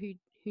people who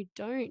who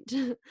don't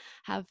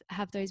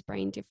have those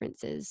brain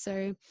differences.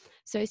 So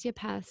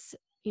sociopaths,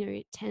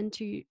 tend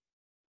to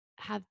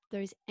have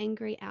those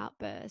angry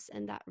outbursts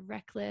and that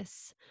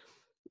reckless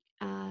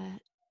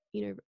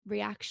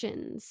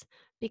reactions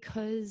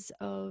because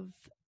of,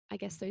 I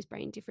guess, those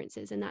brain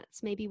differences. And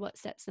that's maybe what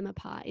sets them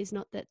apart, is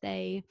not that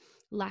they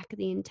lack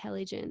the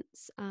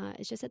intelligence.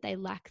 It's just that they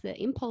lack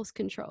the impulse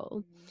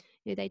control.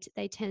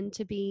 They tend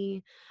to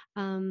be,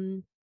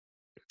 I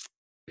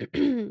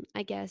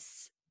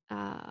guess,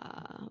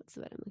 what's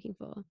the word I'm looking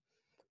for?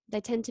 They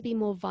tend to be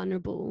more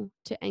vulnerable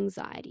to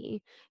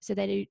anxiety, so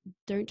they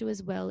don't do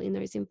as well in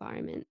those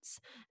environments.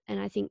 And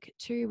I think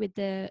too, with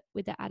the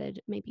added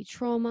maybe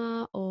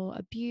trauma or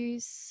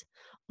abuse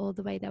or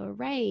the way they were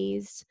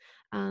raised,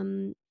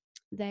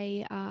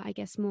 they are, I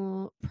guess,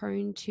 more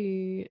prone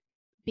to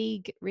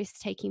big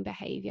risk-taking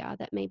behavior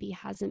that maybe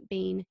hasn't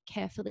been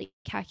carefully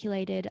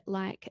calculated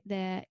like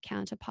their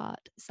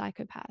counterpart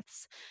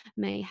psychopaths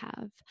may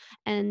have.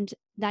 And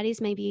that is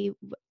maybe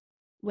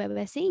where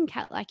we're seeing,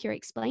 Kat, like you're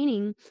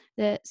explaining,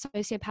 that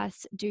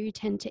sociopaths do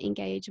tend to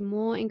engage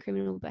more in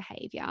criminal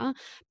behavior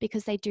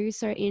because they do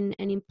so in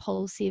an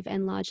impulsive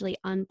and largely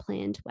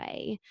unplanned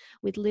way,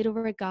 with little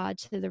regard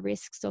to the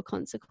risks or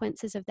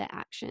consequences of their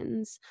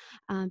actions,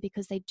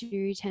 because they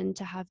do tend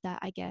to have that,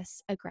 I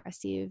guess,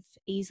 aggressive,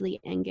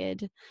 easily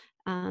angered,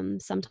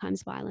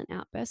 sometimes violent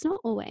outbursts, not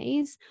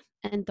always.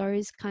 And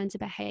those kinds of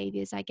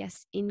behaviors, I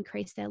guess,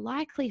 increase their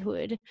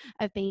likelihood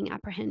of being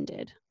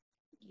apprehended.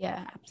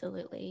 Yeah,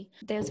 absolutely.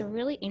 There's a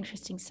really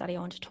interesting study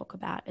I want to talk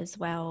about as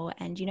well.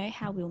 And you know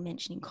how we were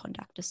mentioning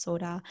conduct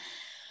disorder?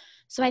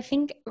 So I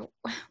think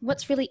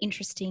what's really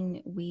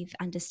interesting with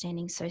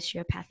understanding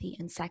sociopathy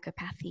and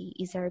psychopathy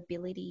is their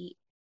ability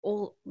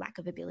or lack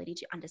of ability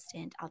to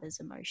understand others'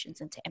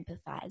 emotions and to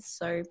empathize.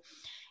 So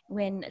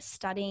when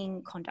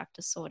studying conduct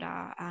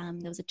disorder,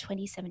 there was a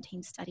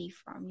 2017 study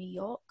from New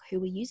York who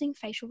were using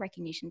facial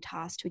recognition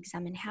tasks to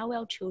examine how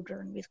well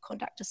children with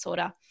conduct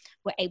disorder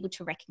were able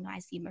to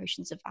recognize the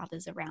emotions of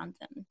others around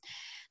them.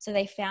 So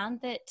they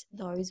found that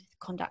those with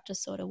conduct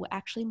disorder were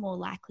actually more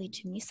likely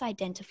to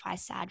misidentify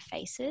sad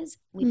faces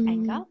with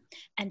anger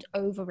and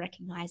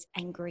over-recognize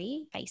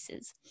angry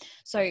faces.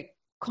 So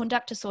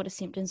conduct disorder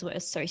symptoms were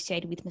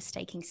associated with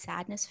mistaking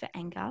sadness for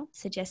anger,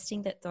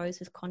 suggesting that those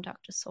with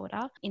conduct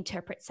disorder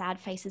interpret sad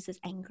faces as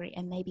angry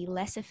and may be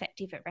less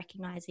effective at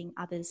recognizing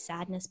others'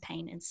 sadness,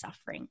 pain, and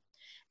suffering.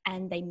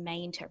 And they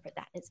may interpret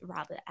that as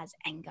rather as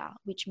anger,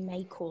 which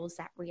may cause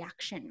that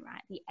reaction,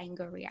 right? The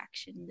anger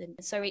reaction.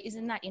 So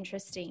isn't that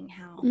interesting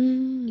how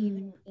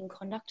even in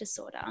conduct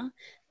disorder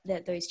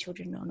that those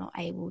children are not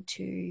able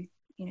to,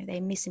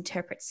 they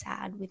misinterpret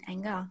sad with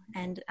anger.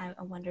 And I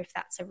wonder if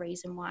that's a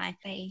reason why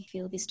they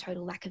feel this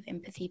total lack of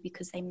empathy,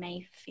 because they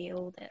may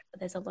feel that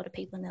there's a lot of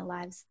people in their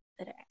lives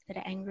that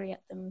are angry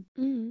at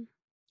them.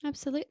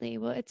 Absolutely.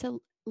 Well, it's a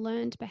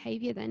learned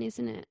behavior then,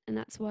 isn't it? And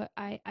that's what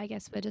I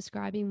guess we're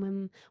describing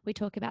when we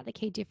talk about the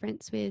key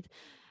difference with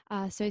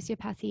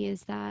sociopathy,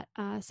 is that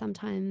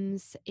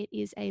sometimes it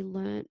is a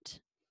learnt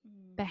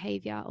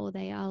behavior, or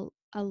they are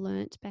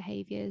learnt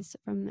behaviors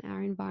from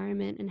our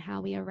environment and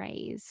how we are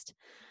raised.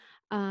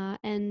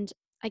 And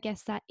I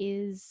guess that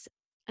is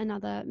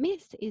another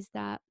myth, is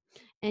that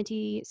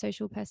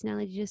antisocial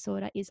personality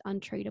disorder is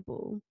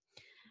untreatable.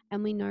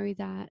 And we know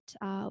that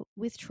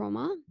with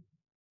trauma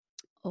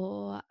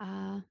or,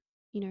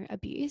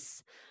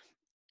 abuse,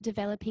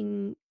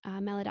 developing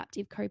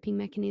maladaptive coping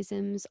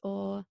mechanisms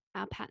or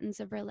our patterns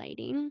of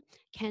relating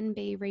can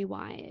be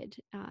rewired.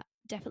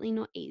 Definitely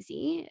not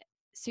easy,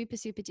 super,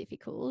 super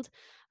difficult.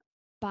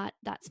 But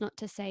that's not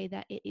to say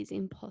that it is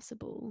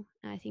impossible.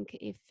 I think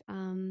if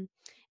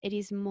it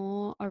is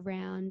more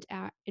around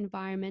our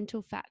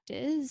environmental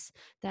factors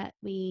that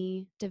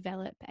we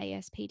develop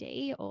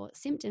ASPD or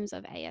symptoms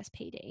of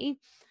ASPD,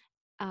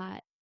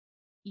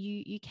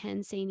 you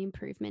can see an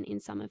improvement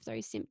in some of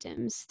those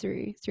symptoms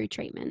through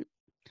treatment.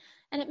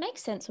 And it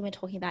makes sense when we're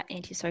talking about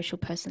antisocial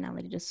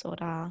personality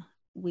disorder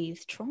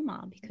with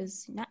trauma,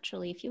 because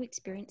naturally, if you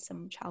experience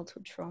some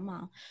childhood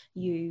trauma,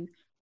 you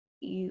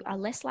are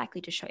less likely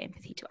to show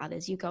empathy to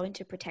others. You go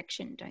into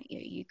protection, don't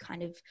you? You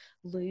kind of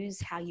lose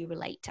how you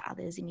relate to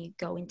others, and you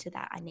go into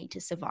that, I need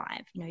to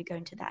survive. You go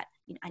into that,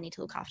 I need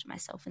to look after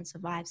myself and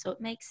survive. So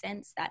it makes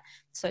sense that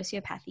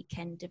sociopathy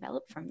can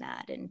develop from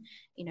that, and,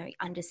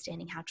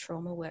 understanding how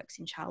trauma works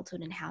in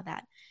childhood and how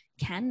that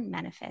can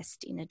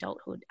manifest in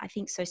adulthood. I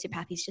think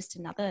sociopathy is just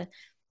another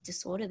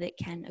disorder that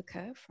can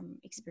occur from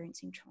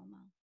experiencing trauma.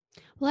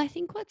 Well, I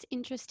think what's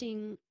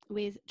interesting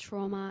with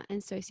trauma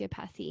and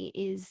sociopathy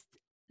is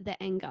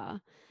the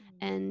anger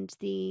and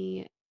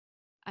the,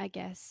 I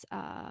guess,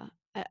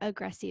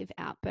 aggressive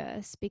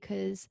outbursts,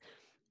 because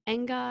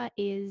anger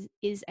is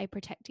a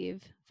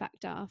protective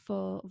factor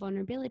for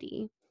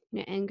vulnerability.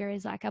 Anger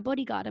is like a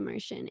bodyguard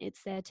emotion.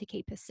 It's there to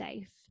keep us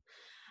safe.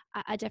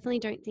 I definitely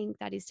don't think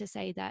that is to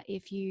say that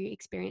if you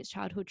experience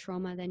childhood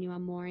trauma, then you are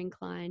more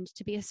inclined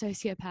to be a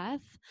sociopath.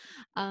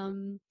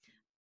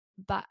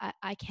 But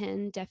I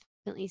can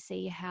definitely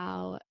see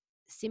how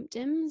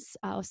symptoms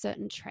or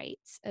certain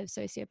traits of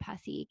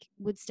sociopathy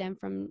would stem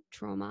from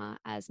trauma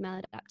as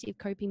maladaptive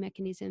coping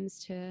mechanisms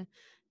to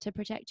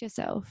protect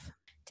yourself.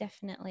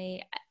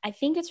 Definitely. I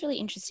think it's really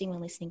interesting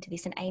when listening to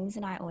this, and Ames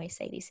and I always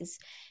say this, is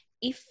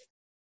if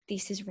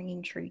this is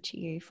ringing true to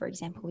you, for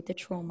example, with the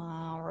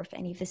trauma or if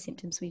any of the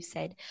symptoms we've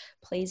said,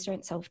 please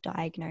don't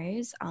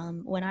self-diagnose.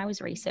 When I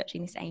was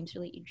researching this, Ames,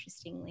 really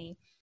interestingly,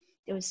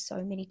 there was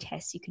so many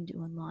tests you can do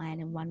online,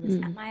 and one was,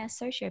 am I a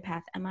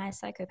sociopath? Am I a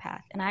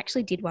psychopath? And I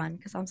actually did one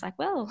because I was like,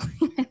 well,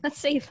 let's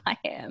see if I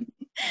am.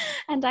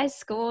 And I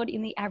scored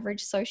in the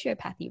average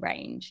sociopathy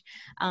range.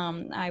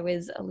 I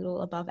was a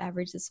little above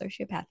average of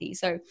sociopathy.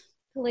 So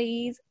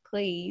please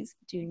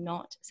do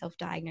not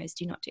self-diagnose.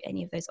 Do not do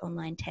any of those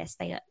online tests.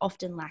 They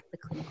often lack the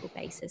clinical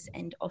basis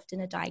and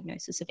often a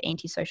diagnosis of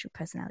antisocial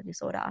personality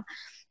disorder,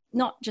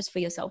 not just for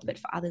yourself but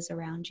for others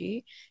around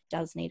you,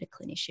 does need a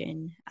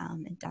clinician.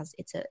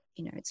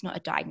 It's not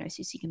a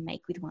diagnosis you can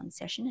make with one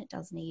session. It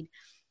does need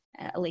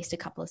at least a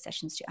couple of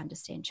sessions to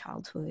understand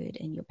childhood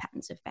and your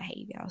patterns of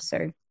behavior.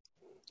 So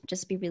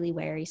just be really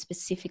wary,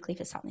 specifically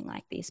for something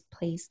like this.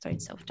 Please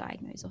don't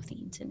self-diagnose off the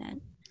internet.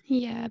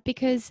 Yeah,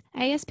 because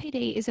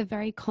ASPD is a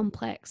very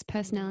complex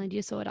personality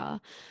disorder,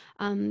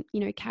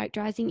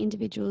 characterizing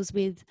individuals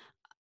with,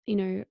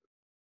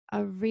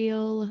 a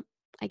real,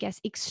 I guess,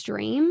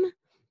 extreme,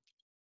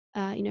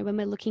 when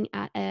we're looking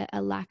at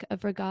a lack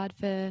of regard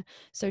for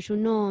social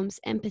norms,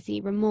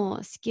 empathy,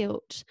 remorse,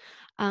 guilt,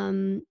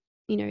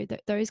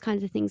 those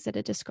kinds of things that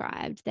are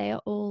described, they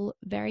are all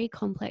very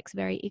complex,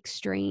 very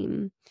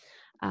extreme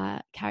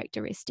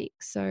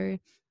characteristics. So,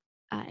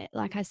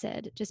 like I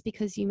said, just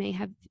because you may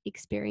have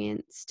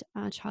experienced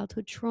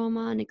childhood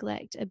trauma,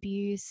 neglect,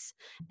 abuse,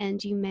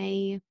 and you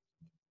may,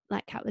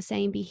 like Kat was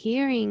saying, be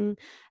hearing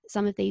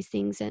some of these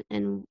things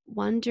and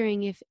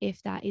wondering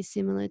if that is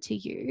similar to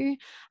you.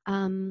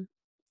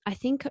 I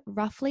think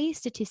roughly,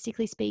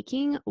 statistically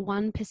speaking,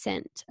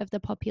 1% of the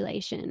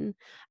population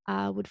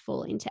would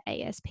fall into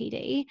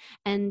ASPD.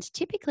 And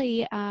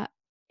typically,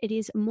 it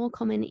is more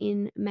common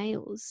in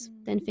males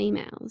than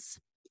females,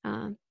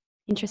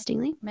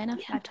 interestingly. Men are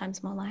 5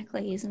 times more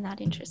likely. Isn't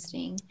that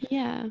interesting?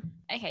 Yeah.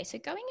 Okay, so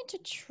going into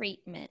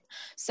treatment.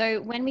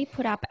 So when we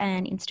put up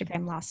an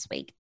Instagram last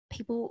week,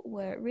 people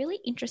were really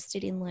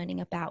interested in learning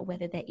about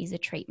whether there is a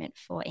treatment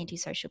for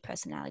antisocial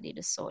personality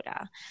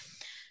disorder.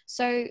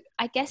 So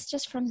I guess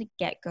just from the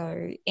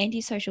get-go,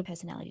 antisocial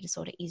personality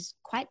disorder is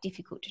quite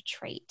difficult to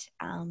treat,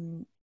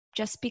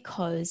 just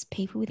because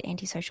people with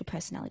antisocial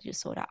personality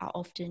disorder are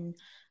often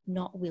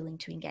not willing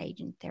to engage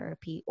in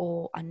therapy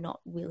or are not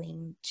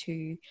willing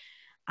to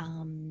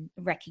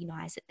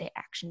recognize that their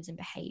actions and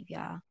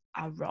behavior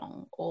are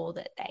wrong, or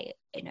that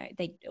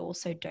they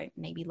also don't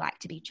maybe like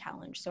to be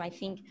challenged. So I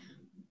think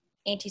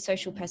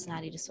antisocial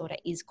personality disorder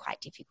is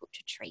quite difficult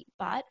to treat,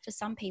 but for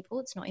some people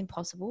it's not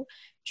impossible.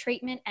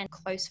 Treatment and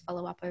close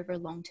follow-up over a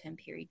long-term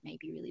period may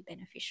be really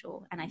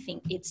beneficial, and I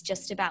think it's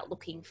just about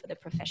looking for the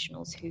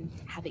professionals who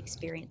have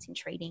experience in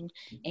treating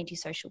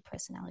antisocial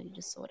personality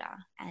disorder,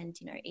 and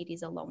it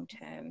is a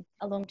long-term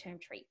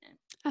treatment.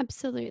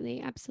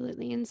 Absolutely.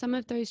 And some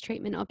of those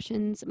treatment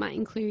options might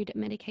include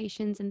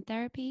medications and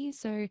therapy.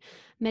 So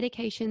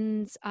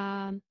medications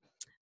are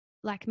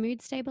like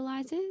mood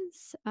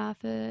stabilizers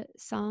for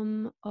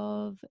some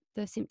of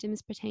the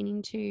symptoms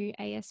pertaining to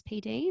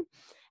ASPD,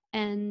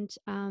 and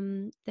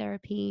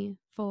therapy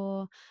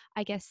for,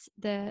 I guess,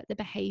 the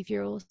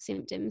behavioral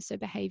symptoms. So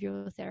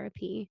behavioral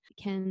therapy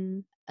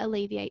can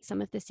alleviate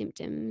some of the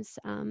symptoms,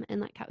 and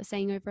like Kat was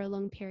saying, over a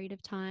long period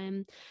of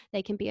time,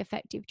 they can be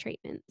effective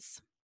treatments.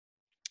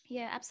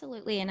 Yeah,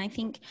 absolutely. And I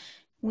think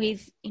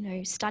with,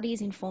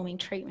 studies informing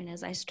treatment,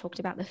 as I talked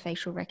about the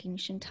facial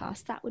recognition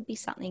task, that would be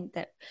something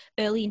that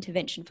early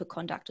intervention for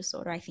conduct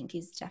disorder, I think,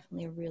 is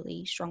definitely a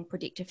really strong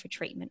predictor for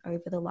treatment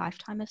over the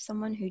lifetime of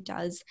someone who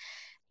does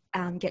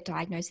get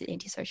diagnosed with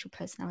antisocial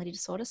personality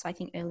disorder. So I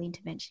think early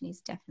intervention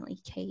is definitely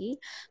key.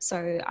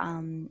 So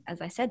as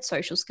I said,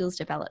 social skills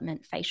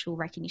development, facial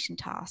recognition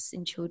tasks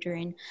in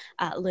children,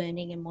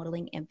 learning and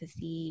modeling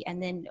empathy,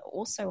 and then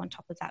also on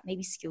top of that,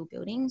 maybe skill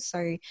building.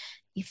 So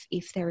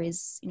if there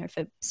is,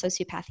 for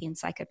sociopathy and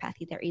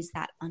psychopathy, there is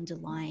that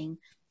underlying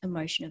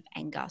emotion of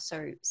anger.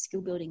 So skill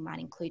building might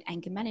include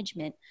anger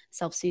management,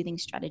 self-soothing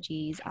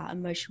strategies,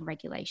 emotional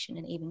regulation,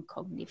 and even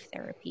cognitive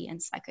therapy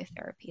and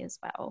psychotherapy as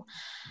well.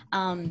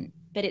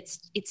 But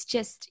it's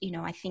just,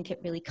 I think it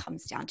really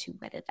comes down to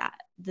whether that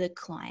the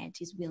client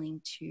is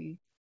willing to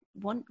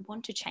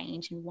want to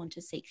change and want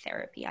to seek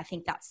therapy. I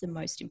think that's the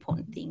most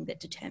important thing that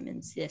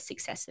determines the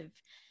success of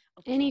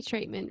any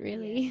treatment,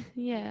 really.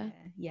 Yeah.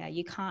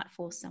 You can't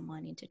force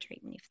someone into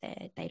treatment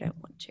if they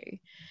don't want to.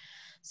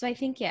 So I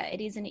think,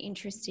 it is an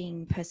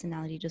interesting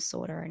personality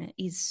disorder, and it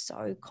is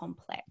so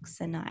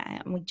complex. And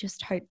we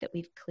just hope that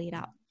we've cleared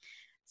up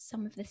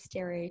some of the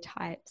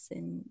stereotypes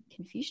and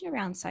confusion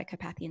around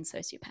psychopathy and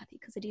sociopathy,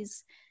 because it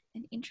is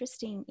an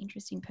interesting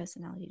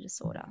personality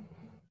disorder.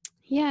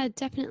 Yeah,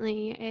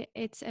 definitely.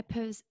 It's a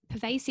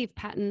pervasive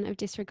pattern of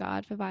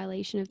disregard for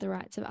violation of the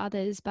rights of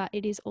others, but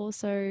it is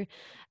also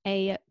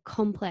a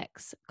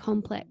complex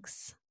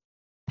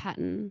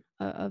pattern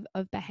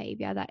of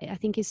behavior that I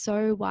think is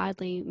so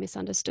widely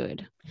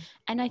misunderstood.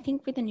 And I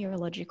think with the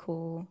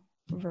neurological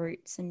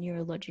roots and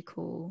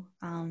neurological,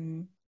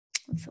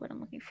 what's the word I'm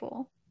looking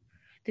for?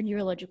 The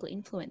neurological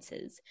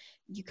influences,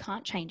 you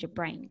can't change a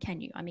brain,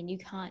 can you? I mean, you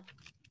can't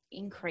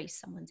increase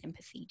someone's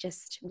empathy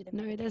just with a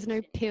No, there's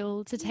medication. no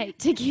pill to take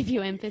to give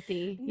you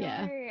empathy. No,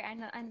 Yeah.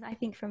 and I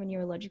think from a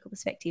neurological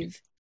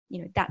perspective,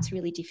 that's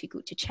really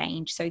difficult to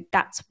change. So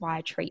that's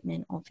why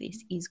treatment of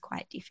this is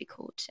quite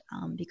difficult,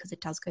 because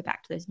it does go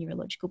back to those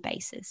neurological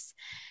basis.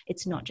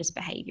 It's not just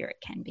behavior;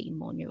 it can be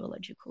more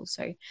neurological.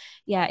 So,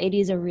 yeah, it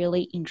is a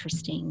really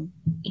interesting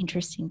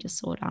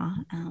disorder,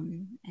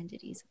 and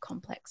it is a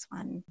complex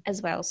one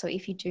as well. So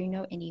if you do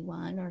know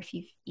anyone, or if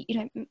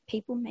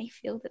people may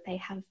feel that they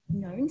have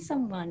known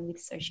someone with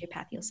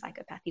sociopathy or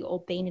psychopathy,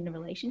 or been in a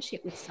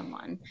relationship with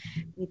someone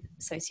with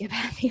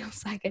sociopathy or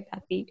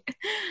psychopathy.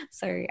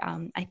 So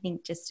I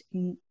think just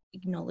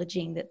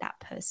acknowledging that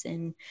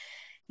person,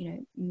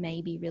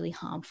 may be really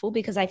harmful,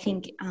 because I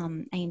think,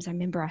 Ames, I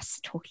remember us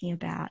talking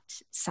about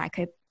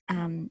psychopathy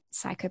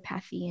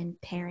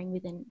and pairing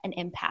with an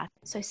empath.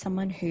 So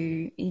someone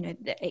who,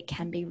 it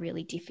can be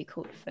really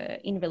difficult for,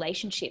 in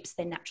relationships,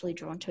 they're naturally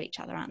drawn to each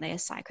other, aren't they? A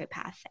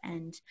psychopath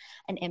and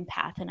an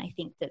empath. And I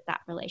think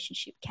that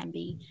relationship can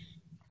be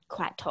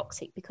quite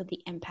toxic, because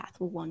the empath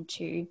will want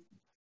to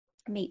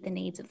meet the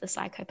needs of the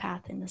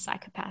psychopath, and the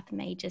psychopath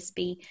may just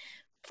be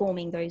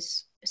forming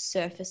those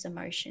surface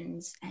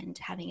emotions and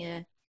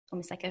having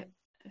almost like a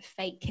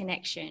fake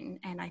connection.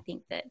 And I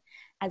think that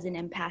as an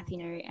empath,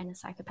 and a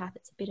psychopath,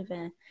 it's a bit of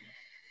a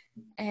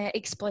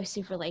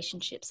explosive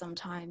relationship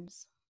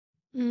sometimes.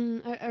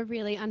 A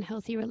really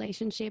unhealthy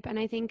relationship. And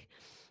I think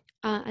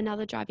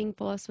another driving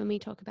force when we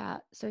talk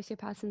about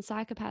sociopaths and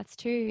psychopaths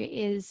too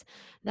is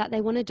that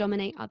they want to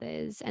dominate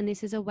others, and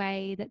this is a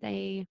way that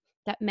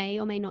may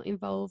or may not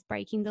involve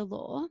breaking the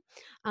law,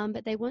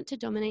 but they want to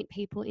dominate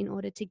people in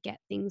order to get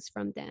things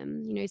from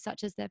them,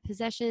 such as their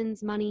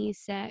possessions, money,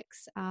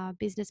 sex,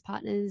 business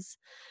partners,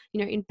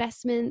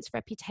 investments,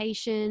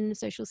 reputation,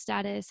 social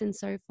status, and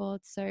so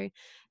forth. So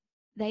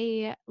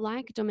they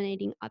like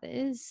dominating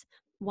others.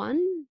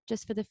 One,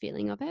 just for the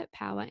feeling of it,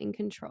 power and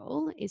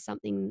control is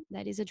something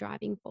that is a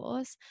driving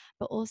force,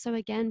 but also,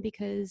 again,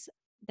 because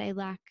they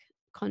lack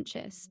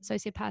conscious.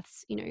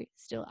 Sociopaths,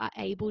 still are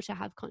able to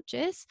have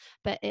conscious,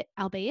 but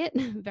albeit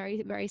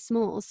very, very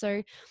small.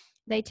 So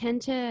they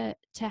tend to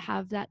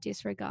have that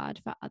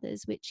disregard for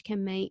others, which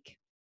can make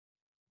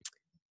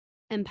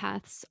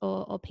empaths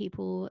or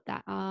people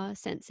that are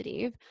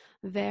sensitive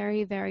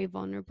very, very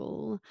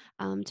vulnerable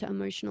to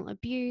emotional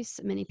abuse,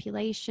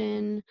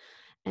 manipulation,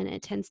 and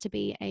it tends to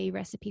be a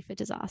recipe for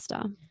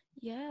disaster.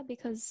 Yeah,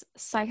 because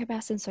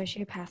psychopaths and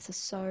sociopaths are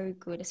so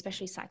good,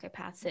 especially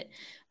psychopaths, at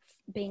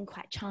being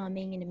quite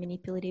charming and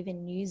manipulative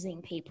and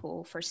using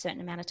people for a certain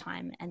amount of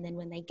time. And then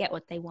when they get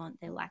what they want,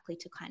 they're likely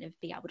to kind of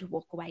be able to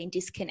walk away and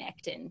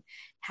disconnect and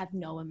have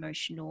no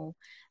emotional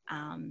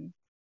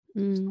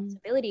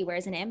responsibility.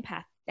 Whereas an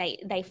empath,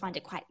 they find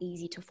it quite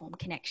easy to form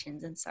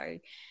connections. And so,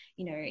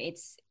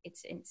 it's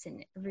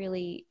a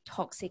really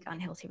toxic,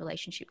 unhealthy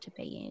relationship to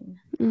be in.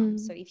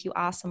 So if you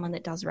are someone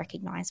that does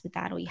recognize with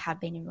that, or you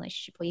have been in a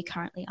relationship, or you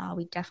currently are,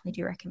 we definitely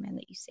do recommend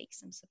that you seek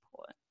some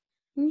support.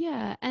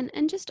 Yeah,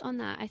 and just on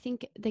that, I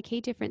think the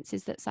key difference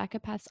is that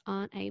psychopaths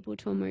aren't able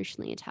to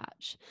emotionally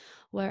attach,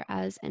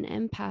 whereas an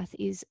empath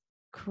is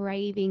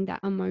craving that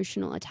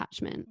emotional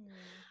attachment.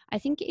 I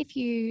think if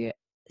you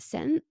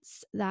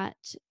sense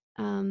that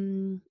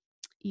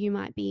you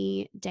might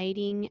be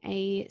dating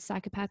a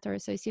psychopath or a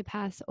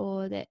sociopath,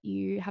 or that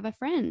you have a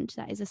friend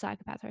that is a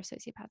psychopath or a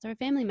sociopath, or a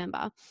family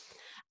member,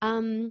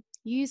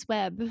 use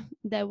WEB,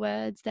 their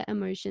words, their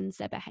emotions,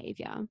 their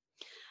behavior,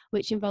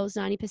 which involves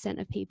 90%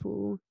 of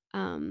people,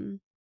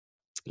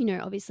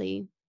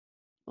 obviously,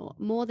 or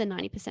more than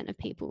 90% of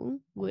people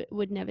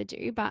would never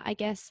do. But I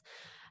guess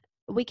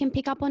we can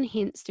pick up on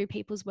hints through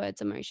people's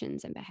words,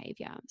 emotions, and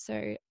behavior.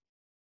 So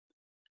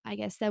I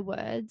guess their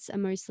words are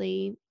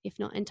mostly, if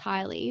not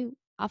entirely,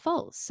 are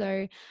false.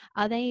 So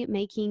are they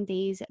making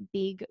these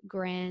big,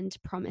 grand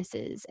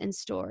promises and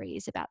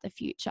stories about the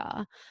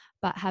future,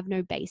 but have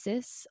no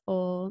basis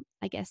or,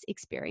 I guess,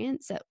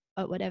 experience at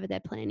whatever they're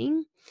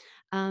planning?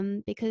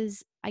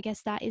 Because I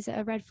guess that is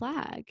a red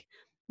flag.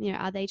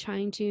 Are they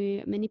trying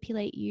to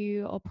manipulate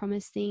you or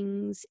promise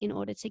things in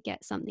order to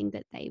get something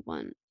that they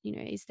want?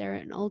 Is there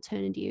an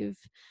alternative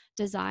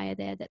desire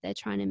there that they're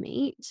trying to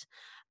meet?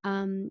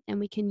 And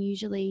we can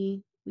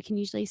usually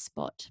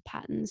spot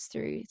patterns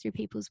through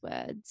people's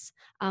words.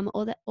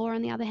 Or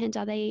on the other hand,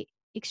 are they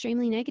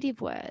extremely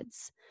negative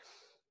words?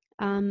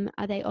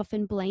 Are they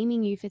often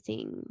blaming you for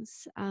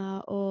things,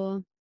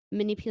 or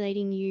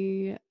manipulating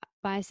you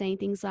by saying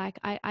things like,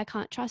 I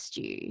can't trust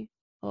you,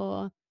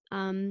 or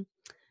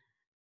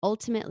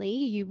ultimately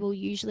you will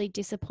usually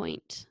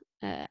disappoint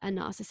a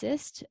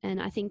narcissist. And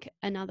I think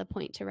another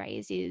point to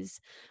raise is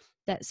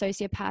that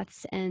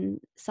sociopaths and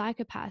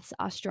psychopaths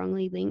are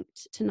strongly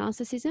linked to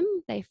narcissism.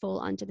 They fall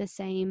under the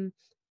same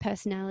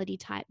personality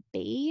type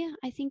B,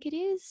 I think it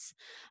is.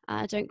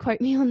 Don't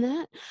quote me on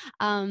that.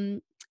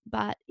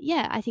 But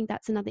yeah, I think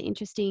that's another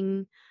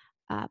interesting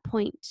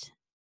point,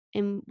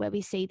 and where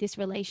we see this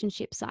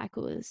relationship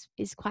cycle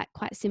is quite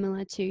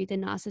similar to the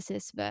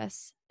narcissist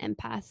versus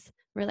empath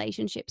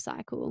relationship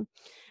cycle.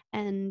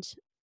 And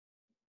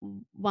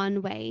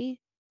one way,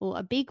 or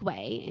a big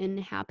way, in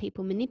how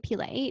people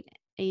manipulate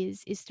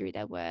is through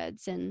their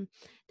words, and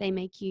they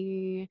make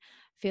you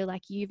feel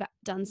like you've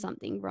done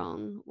something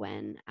wrong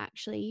when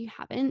actually you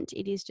haven't.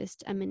 It is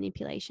just a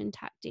manipulation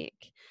tactic.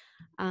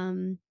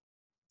 um,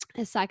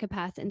 a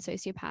psychopath and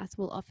sociopath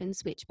will often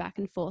switch back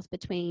and forth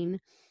between,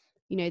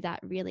 that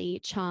really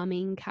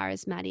charming,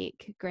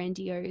 charismatic,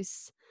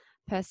 grandiose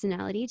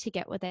personality to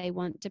get what they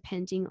want,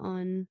 depending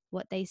on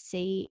what they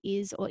see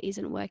is or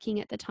isn't working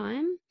at the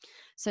time.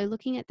 So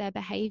looking at their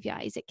behavior,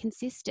 is it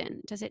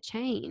consistent? Does it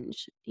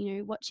change?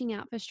 Watching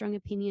out for strong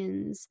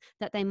opinions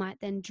that they might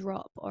then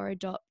drop or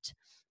adopt,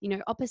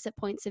 opposite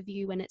points of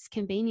view when it's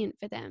convenient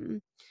for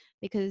them.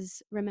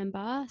 Because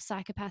remember,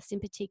 psychopaths in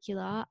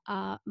particular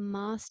are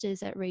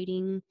masters at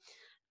reading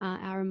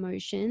our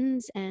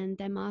emotions, and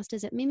they're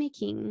masters at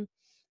mimicking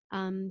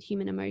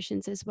human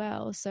emotions as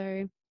well.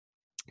 So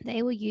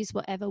they will use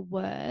whatever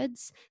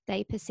words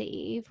they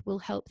perceive will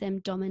help them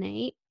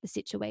dominate the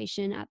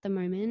situation at the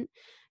moment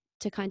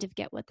to kind of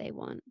get what they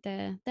want.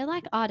 They're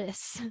like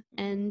artists,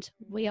 and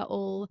we are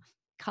all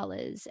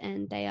colors,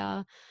 and they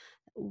are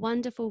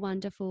wonderful,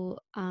 wonderful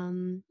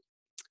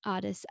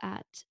artists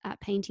at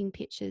painting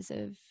pictures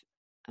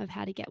of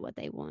how to get what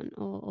they want,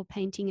 or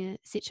painting a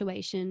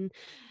situation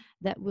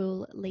that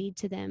will lead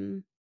to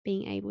them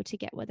being able to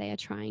get what they are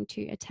trying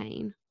to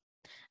attain.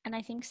 And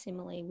I think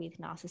similarly with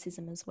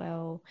narcissism as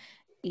well,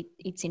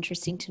 it's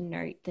interesting to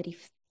note that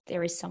if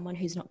there is someone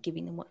who's not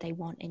giving them what they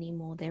want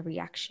anymore, their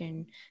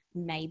reaction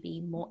may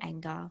be more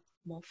anger,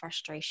 more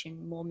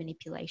frustration, more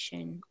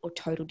manipulation, or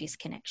total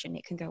disconnection.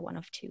 It can go one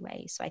of two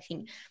ways. So I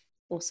think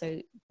also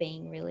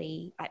being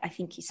really, I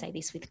think you say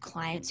this with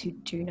clients who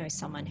do know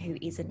someone who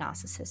is a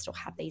narcissist or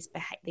have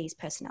these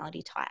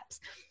personality types.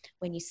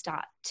 When you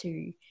start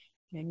to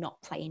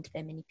not play into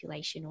their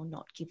manipulation or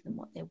not give them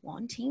what they're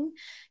wanting,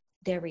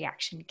 their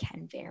reaction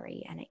can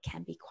vary, and it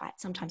can be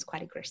sometimes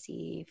quite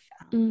aggressive,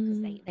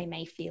 because they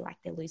may feel like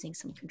they're losing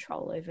some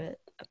control over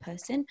a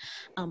person,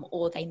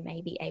 or they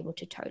may be able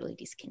to totally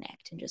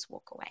disconnect and just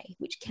walk away,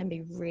 which can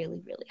be really,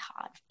 really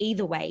hard.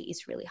 Either way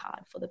is really hard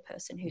for the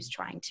person who's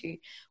trying to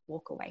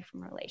walk away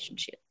from a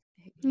relationship,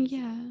 who's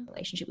in a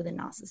relationship with a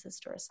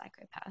narcissist or a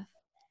psychopath.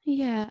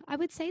 Yeah, I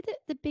would say that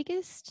the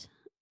biggest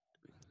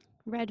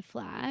red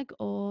flag,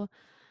 or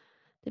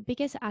the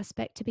biggest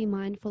aspect to be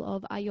mindful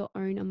of, are your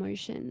own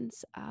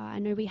emotions. I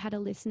know we had a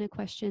listener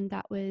question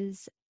that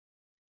was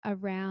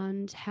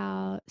around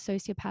how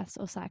sociopaths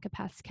or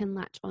psychopaths can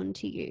latch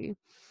onto you,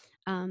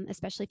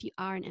 especially if you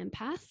are an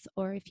empath,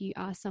 or if you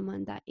are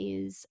someone that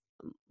is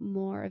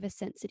more of a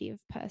sensitive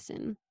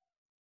person.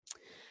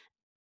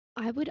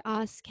 I would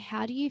ask,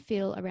 how do you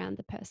feel around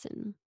the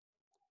person?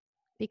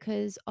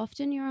 Because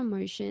often your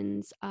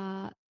emotions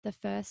are the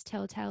first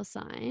telltale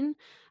sign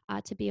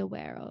to be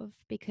aware of,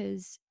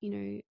 because,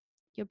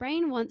 your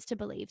brain wants to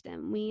believe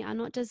them. We are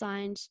not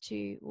designed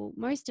to, well,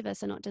 most of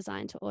us are not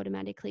designed to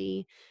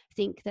automatically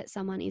think that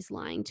someone is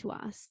lying to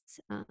us,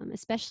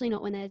 especially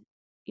not when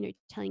they're,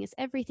 telling us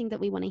everything that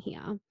we want to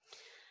hear.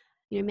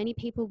 Many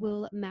people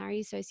will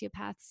marry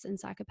sociopaths and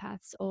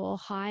psychopaths, or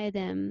hire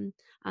them,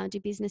 do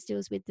business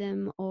deals with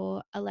them,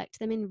 or elect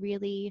them in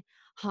really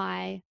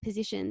high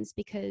positions,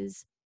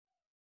 because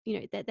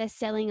that they're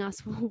selling us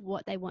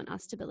what they want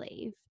us to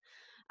believe.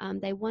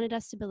 They wanted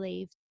us to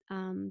believe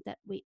that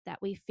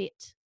we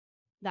fit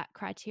that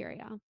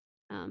criteria.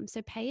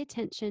 So pay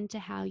attention to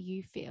how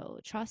you feel.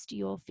 Trust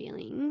your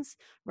feelings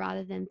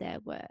rather than their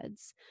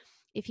words.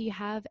 If you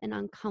have an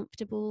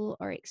uncomfortable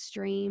or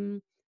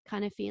extreme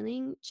kind of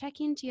feeling, check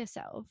into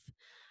yourself.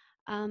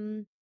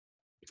 And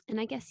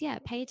I guess, yeah,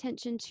 pay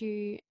attention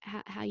to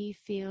how you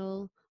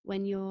feel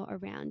when you're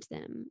around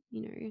them.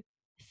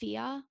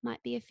 Fear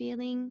might be a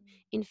feeling,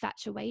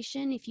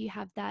 infatuation, if you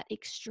have that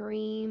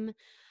extreme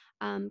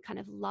kind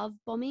of love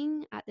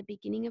bombing at the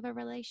beginning of a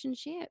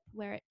relationship,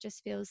 where it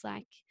just feels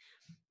like,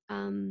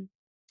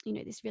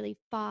 this really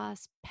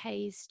fast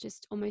paced,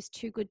 just almost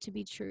too good to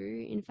be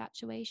true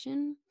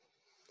infatuation.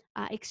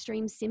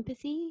 Extreme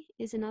sympathy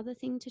is another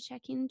thing to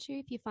check into.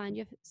 If you find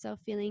yourself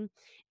feeling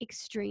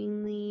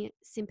extremely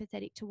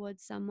sympathetic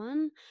towards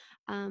someone,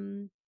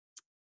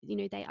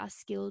 they are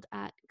skilled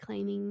at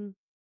claiming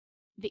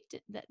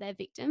that they're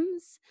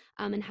victims,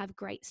 and have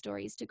great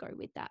stories to go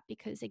with that,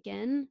 because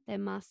again, they're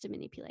master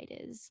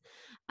manipulators.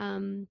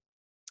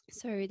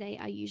 So they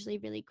are usually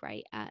really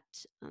great at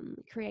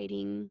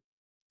creating,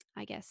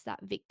 I guess,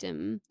 that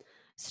victim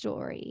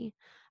story,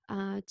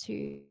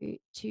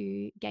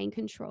 to gain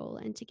control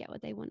and to get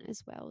what they want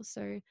as well.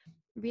 So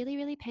really,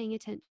 really paying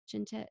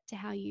attention to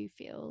how you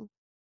feel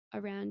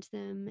around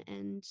them,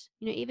 and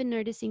even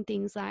noticing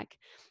things like,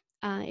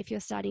 if you're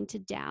starting to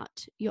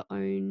doubt your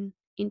own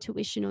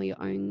intuition or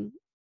your own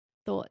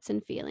thoughts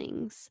and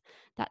feelings,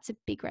 that's a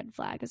big red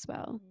flag as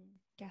well.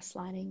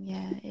 Gaslighting,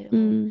 yeah,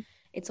 Mm.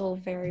 it's all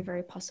very,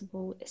 very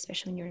possible,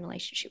 especially when you're in a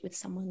relationship with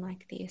someone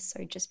like this.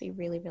 So just be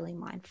really, really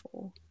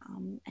mindful,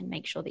 and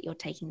make sure that you're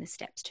taking the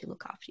steps to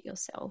look after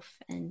yourself.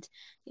 And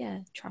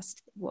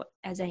trust what,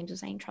 as Ames was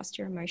saying, trust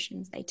your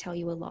emotions. They tell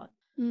you a lot.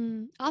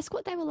 Ask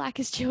what they were like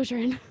as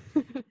children.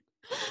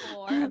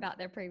 Or about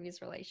their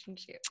previous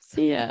relationships.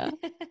 Yeah.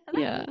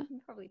 That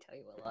can probably tell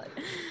you a lot.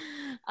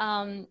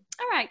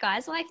 All right,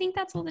 guys. Well, I think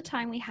that's all the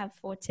time we have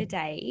for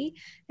today.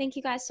 Thank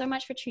you guys so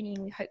much for tuning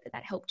in. We hope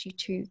that helped you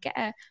to get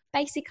a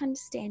basic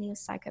understanding of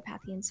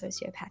psychopathy and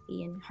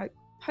sociopathy, and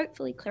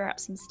hopefully clear up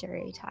some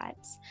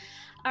stereotypes.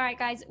 All right,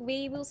 guys,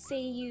 we will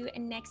see you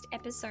in next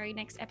episode.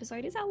 Next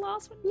episode is our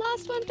last one.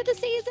 Last one for the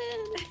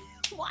season.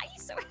 Why are you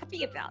so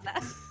happy about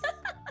that?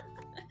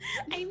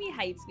 Amy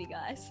hates me,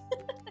 guys.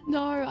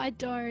 No, I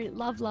don't.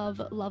 Love.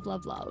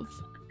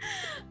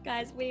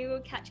 Guys, we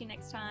will catch you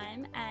next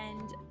time,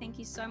 and thank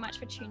you so much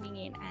for tuning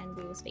in, and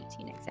we will speak to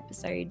you next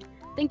episode.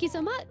 Thank you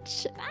so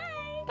much.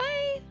 Bye.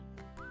 Bye.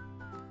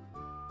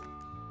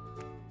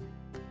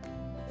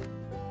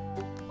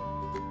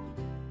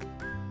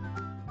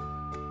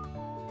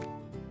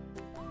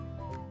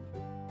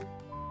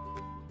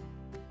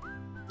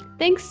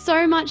 Thanks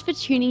so much for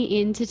tuning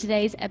in to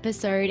today's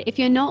episode. If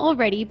you're not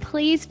already,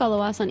 please follow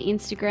us on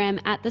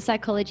Instagram at The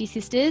Psychology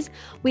Sisters.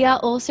 We are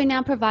also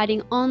now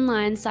providing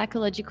online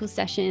psychological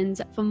sessions.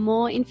 For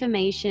more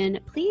information,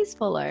 please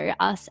follow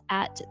us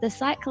at The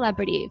Psych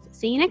Collaborative.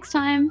 See you next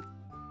time.